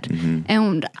bad. Mm-hmm.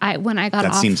 And when I got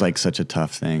off, that seems like such a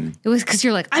tough thing. It was because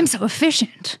you're like, I'm so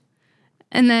efficient.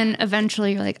 And then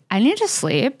eventually you're like, I need to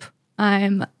sleep.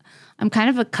 I'm kind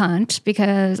of a cunt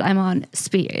because I'm on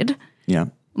speed. Yeah.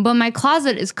 But my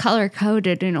closet is color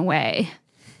coded in a way.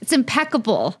 It's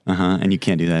impeccable. And you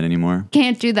can't do that anymore.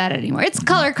 Can't do that anymore. It's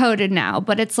color coded now,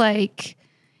 but it's like,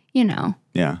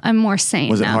 Yeah. I'm more sane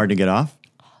Was it now. hard to get off?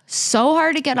 So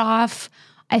hard to get off.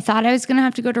 I thought I was going to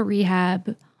have to go to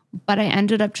rehab, but I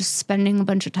ended up just spending a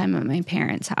bunch of time at my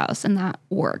parents' house, and that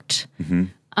worked.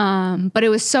 Mm-hmm. But it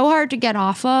was so hard to get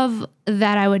off of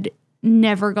that I would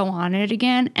never go on it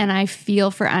again. And I feel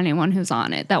for anyone who's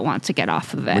on it that wants to get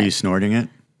off of it. Were you snorting it?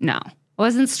 No, I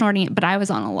wasn't snorting it, but I was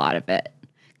on a lot of it.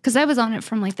 Because I was on it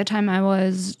from like the time I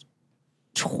was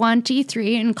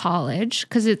 23 in college,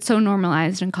 because it's so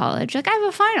normalized in college. Like, I have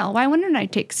a final. Why wouldn't I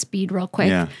take speed real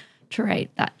quick to write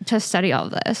that, to study all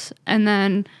this? And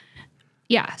then,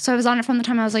 so I was on it from the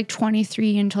time I was like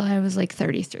 23 until I was like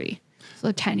 33.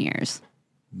 So 10 years.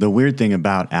 The weird thing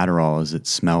about Adderall is it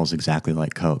smells exactly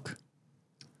like Coke.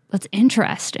 That's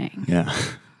interesting. Yeah.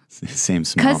 Same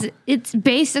smell. Because it's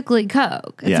basically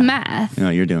Coke. It's meth. No,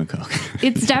 you're doing Coke.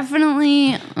 It's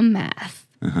definitely a meth.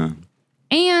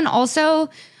 And also,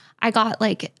 I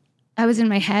was in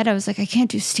my head, I was like, I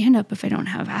can't do stand-up if I don't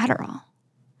have Adderall.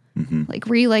 Mm-hmm. Like,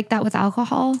 were you like that with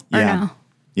alcohol or no?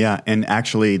 Yeah, and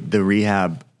actually the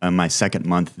rehab, my second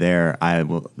month there,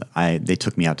 they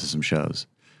took me out to some shows.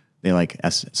 They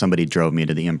somebody drove me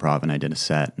to the Improv and I did a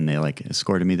set, and they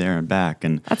escorted me there and back.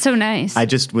 And that's so nice. I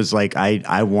just was like,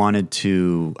 I wanted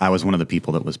to, I was one of the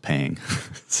people that was paying.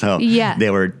 So they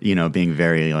were, being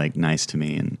very nice to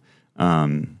me.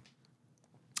 And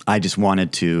I just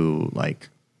wanted to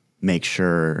make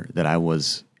sure that I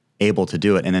was able to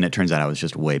do it. And then it turns out I was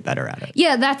just way better at it.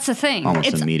 Yeah, that's the thing.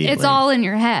 Almost immediately. It's all in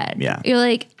your head. Yeah. You're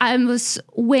like, I was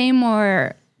way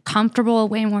more comfortable,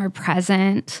 way more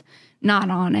present,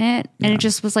 not on it. And it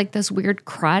just was like this weird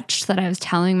crutch that I was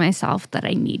telling myself that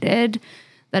I needed,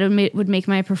 that it would make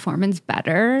my performance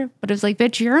better. But it was like,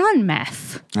 bitch, you're on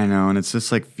meth. I know. And it's this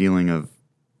feeling of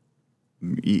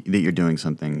that you're doing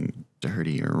something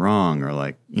dirty or wrong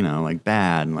or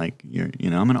bad. And you're,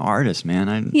 I'm an artist,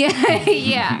 man.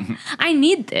 Yeah. I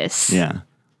need this. Yeah.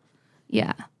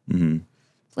 Yeah. Mm-hmm.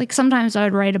 Like, sometimes I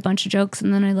would write a bunch of jokes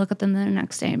and then I look at them the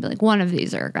next day and be like, one of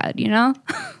these are good,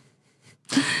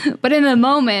 But in the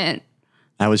moment,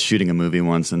 I was shooting a movie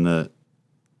once and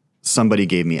somebody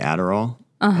gave me Adderall,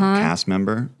 a cast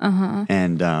member,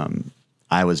 and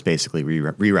I was basically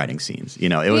rewriting scenes.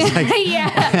 It was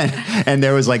and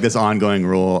there was this ongoing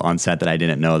rule on set that I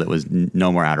didn't know that was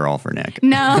no more Adderall for Nick.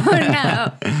 No.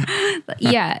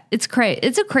 Yeah, it's crazy.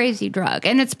 It's a crazy drug,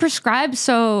 and it's prescribed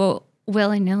so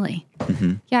willy-nilly.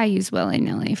 Mm-hmm. Yeah, I use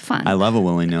willy-nilly. Fun. I love a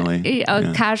willy-nilly.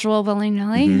 Casual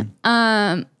willy-nilly.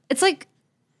 Mm-hmm. It's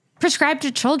prescribed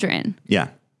to children. Yeah.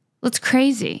 That's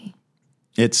crazy.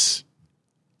 It's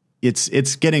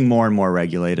getting more and more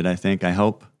regulated, I think. I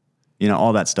hope.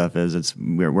 All that stuff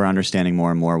we're understanding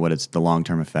more and more what it's the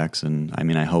long-term effects. And I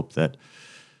mean, I hope that,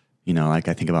 I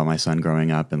think about my son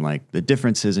growing up and the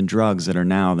differences in drugs that are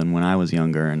now than when I was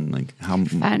younger, and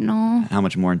fentanyl, how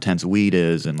much more intense weed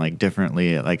is, and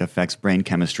differently it affects brain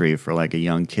chemistry for a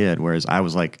young kid. Whereas I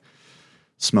was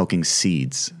smoking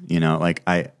seeds,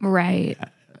 right.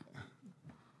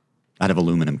 Out of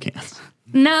aluminum cans.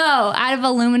 No, out of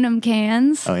aluminum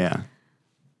cans. Oh yeah.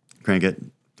 Crank it,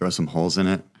 throw some holes in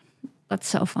it. That's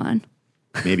so fun.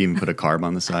 Maybe even put a carb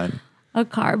on the side. A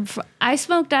carb. I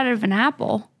smoked out of an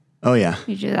apple. Oh, yeah.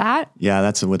 You do that? Yeah,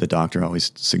 that's what the doctor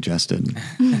always suggested.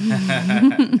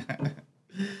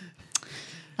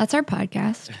 That's our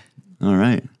podcast. All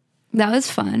right. That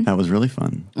was fun. That was really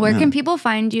fun. Where can people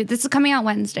find you? This is coming out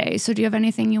Wednesday. So do you have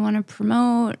anything you want to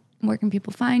promote? Where can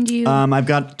people find you? I've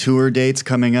got tour dates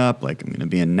coming up. Like I'm going to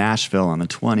be in Nashville on the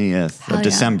 20th of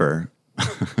December.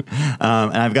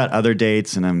 And I've got other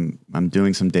dates, and I'm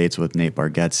doing some dates with Nate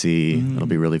Bargatze. It'll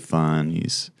be really fun.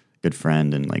 He's a good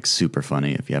friend and like super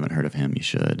funny. If you haven't heard of him, you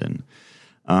should. And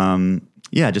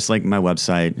just like my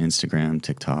website, Instagram,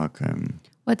 TikTok.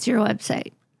 What's your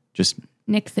website? Just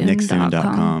nickthune.com.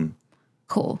 nickthune.com.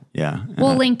 Cool. Yeah.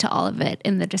 We'll link to all of it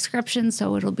in the description,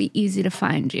 so it'll be easy to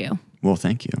find you. Well,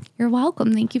 thank you. You're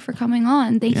welcome. Thank you for coming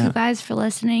on. Thank you guys for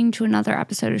listening to another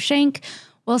episode of Shank.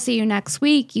 We'll see you next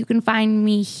week. You can find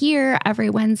me here every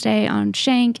Wednesday on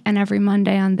Shank and every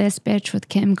Monday on This Bitch with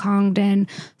Kim Congdon.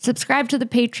 Subscribe to the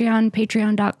Patreon,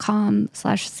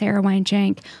 patreon.com/Sarah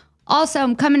Weinshank. Also,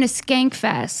 I'm coming to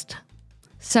Skankfest.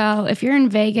 So if you're in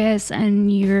Vegas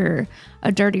and you're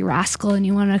a dirty rascal and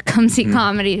you want to come see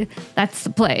comedy, that's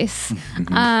the place.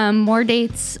 More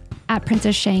dates at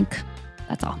Princess Shank.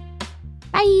 That's all.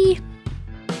 Bye.